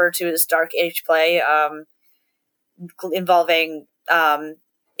otherwise referred to as dark age play, involving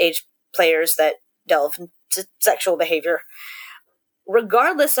age players that delve into sexual behavior.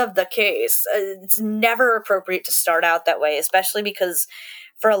 Regardless of the case, it's never appropriate to start out that way, especially because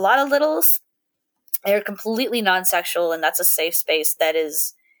for a lot of littles, they're completely non-sexual, and that's a safe space that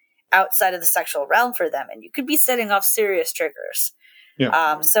is outside of the sexual realm for them, and you could be setting off serious triggers.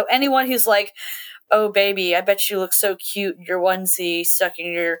 So anyone who's like, oh baby, I bet you look so cute in your onesie,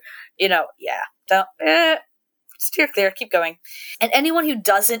 sucking your, don't, steer clear, keep going. And anyone who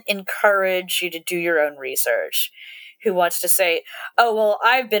doesn't encourage you to do your own research, who wants to say, oh, well,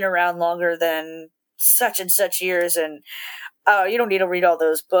 I've been around longer than such and such years, and you don't need to read all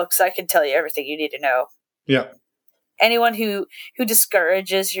those books. I can tell you everything you need to know. Yeah. Anyone who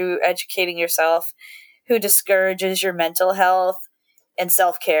discourages you educating yourself, who discourages your mental health and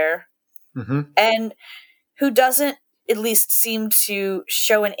self-care, and who doesn't at least seem to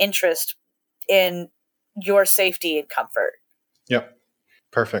show an interest in your safety and comfort. Yep.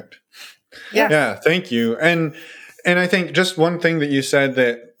 Perfect. Yeah. Yeah. Thank you. And I think just one thing that you said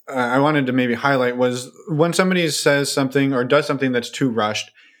that I wanted to maybe highlight was when somebody says something or does something that's too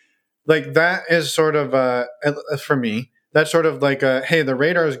rushed, like that is sort of for me, that's sort of like hey, the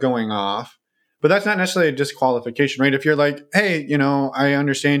radar is going off, but that's not necessarily a disqualification, right? If you're like, hey, I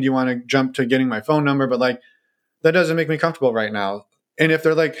understand you want to jump to getting my phone number, but like that doesn't make me comfortable right now. And if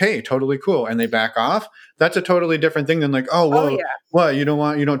they're like, hey, totally cool, and they back off, that's a totally different thing than like, oh, well, what, you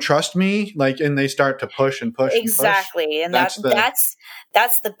don't trust me? Like, and they start to push and push. Exactly. And push. And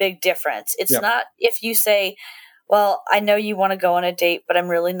that's the big difference. It's not if you say, well, I know you want to go on a date, but I'm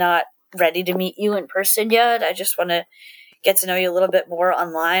really not ready to meet you in person yet. I just want to get to know you a little bit more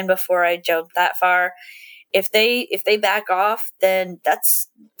online before I jump that far. If they back off, then that's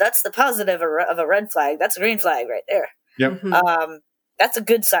the positive of a red flag. That's a green flag right there. Yep. That's a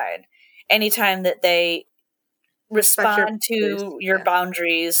good sign. Anytime that they respond to your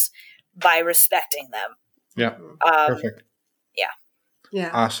boundaries by respecting them. Yeah. Perfect. Yeah.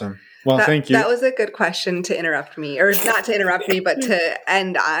 Yeah. Awesome. Well, thank you. That was a good question to interrupt me, or not to interrupt me, but to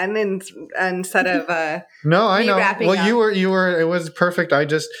end on instead of no, I know. Well, up. you were. It was perfect.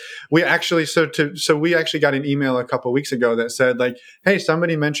 We actually got an email a couple weeks ago that said like, hey,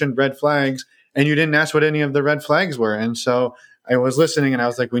 somebody mentioned red flags, and you didn't ask what any of the red flags were, and so I was listening, and I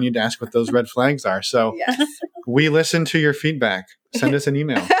was like, we need to ask what those red flags are. So yes. We listen to your feedback. Send us an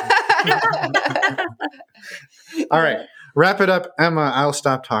email. All right. Wrap it up, Emma. I'll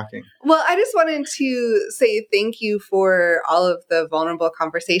stop talking. Well, I just wanted to say thank you for all of the vulnerable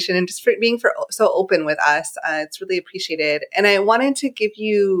conversation and just for being so open with us. It's really appreciated. And I wanted to give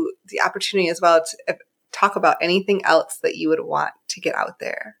you the opportunity as well to talk about anything else that you would want to get out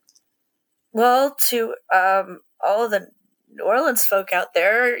there. Well, to all of the New Orleans folk out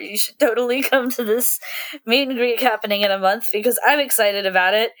there, you should totally come to this meet and greet happening in a month because I'm excited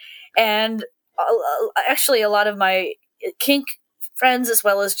about it. And actually, a lot of my kink friends, as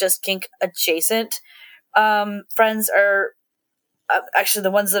well as just kink adjacent friends, are actually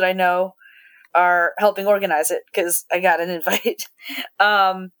the ones that I know are helping organize it because I got an invite.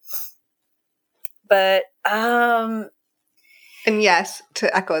 And yes,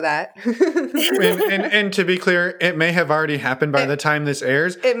 to echo that. and to be clear, it may have already happened by the time this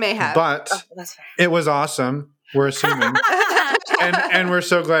airs. It may have. But that's fair. It was awesome, we're assuming. and we're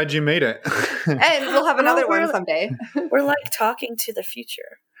so glad you made it. And we'll have another one someday. We're like talking to the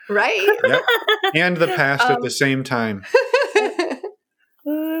future. Right? Yep. And the past at the same time.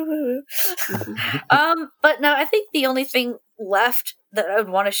 But no, I think the only thing left that I would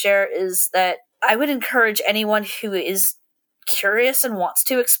want to share is that I would encourage anyone who is curious and wants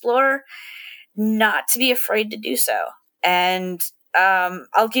to explore not to be afraid to do so. And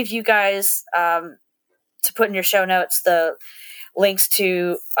I'll give you guys to put in your show notes the links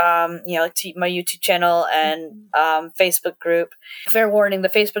to to my YouTube channel and Facebook group. Fair warning, the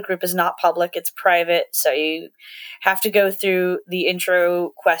Facebook group is not public, it's private, so you have to go through the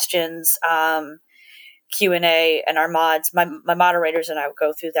intro questions Q&A, and our mods, my moderators and I will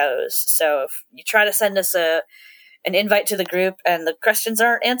go through those. So if you try to send us an invite to the group and the questions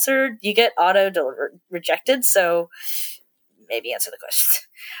aren't answered, you get rejected. So maybe answer the questions.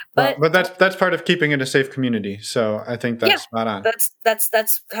 But that's part of keeping it a safe community. So I think that's spot on.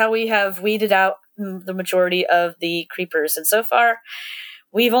 That's how we have weeded out the majority of the creepers. And so far,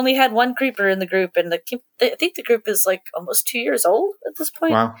 we've only had one creeper in the group, and I think the group is like almost 2 years old at this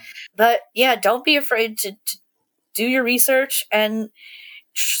point. Wow. But yeah, don't be afraid to do your research and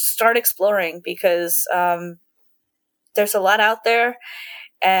start exploring, because there's a lot out there,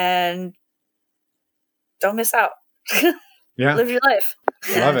 and don't miss out. Yeah. Live your life.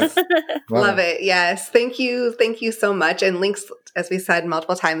 Love it. Love it. Yes. Thank you. Thank you so much. And links, as we said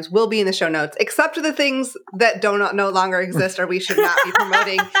multiple times, will be in the show notes, except for the things that no longer exist or we should not be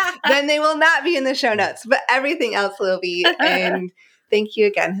promoting. Then they will not be in the show notes, but everything else will be. And thank you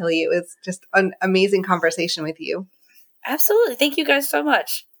again, Hilly. It was just an amazing conversation with you. Absolutely. Thank you guys so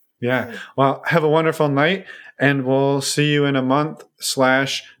much. Yeah. Well, have a wonderful night, and we'll see you in a month /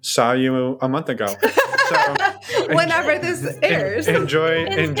 saw you a month ago. So whenever this airs. Enjoy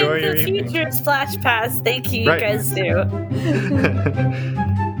your the evening. future Splash Pass. Thank you, Right. you guys do.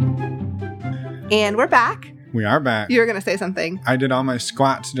 And we're back. We are back. You were going to say something. I did all my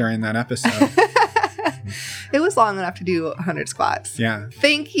squats during that episode. It was long enough to do 100 squats. Yeah.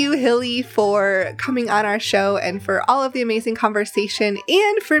 Thank you, Hilly, for coming on our show and for all of the amazing conversation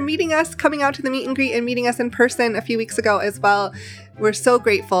and for meeting us, coming out to the meet and greet and meeting us in person a few weeks ago as well. We're so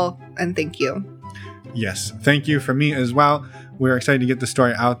grateful, and thank you. Yes. Thank you for me as well. We're excited to get the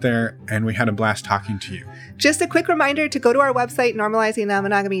story out there, and we had a blast talking to you. Just a quick reminder to go to our website,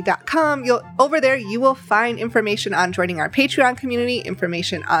 normalizingnonmonogamy.com. Over there, you will find information on joining our Patreon community,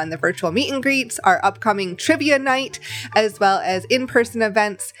 information on the virtual meet and greets, our upcoming trivia night, as well as in-person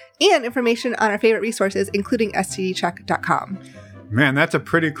events, and information on our favorite resources, including stdcheck.com. Man, that's a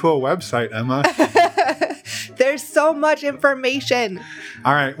pretty cool website, Emma. There's so much information.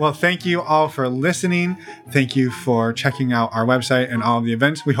 All right. Well, thank you all for listening. Thank you for checking out our website and all of the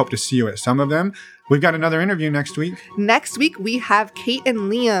events. We hope to see you at some of them. We've got another interview next week. Next week, we have Kate and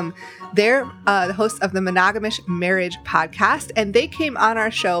Liam. They're the hosts of the Monogamish Marriage podcast, and they came on our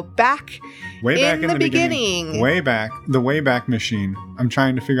show back in the beginning. Way back. The Wayback Machine. I'm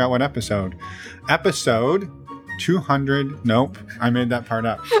trying to figure out what episode. Episode 200. Nope. I made that part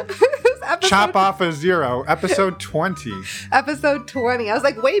up. Chop off a 0. Episode 20. Episode 20. I was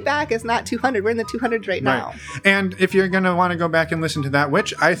like, way back is not 200. We're in the 200s right now. And if you're going to want to go back and listen to that,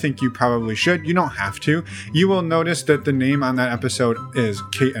 which I think you probably should, you don't have to. You will notice that the name on that episode is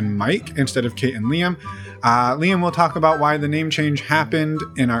Kate and Mike instead of Kate and Liam. Liam will talk about why the name change happened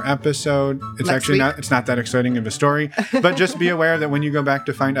in our episode. It's actually not that exciting of a story, but just be aware that when you go back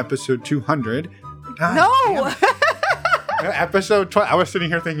to find episode 200. No! Episode 20. I was sitting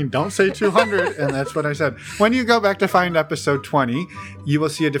here thinking, don't say 200, and that's what I said. When you go back to find episode 20, you will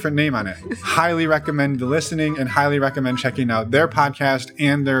see a different name on it. Highly recommend the listening and highly recommend checking out their podcast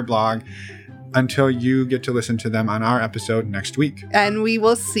and their blog until you get to listen to them on our episode next week. And we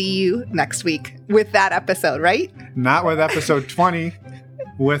will see you next week with that episode, right? Not with episode 20,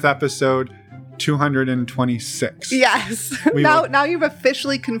 with episode 226. Yes. Now you've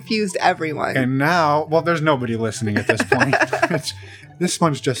officially confused everyone. And now, well, there's nobody listening at this point. This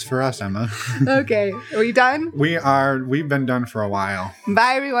one's just for us, Emma. Okay. Are we done? We've been done for a while.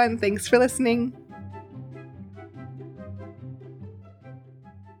 Bye, everyone. Thanks for listening.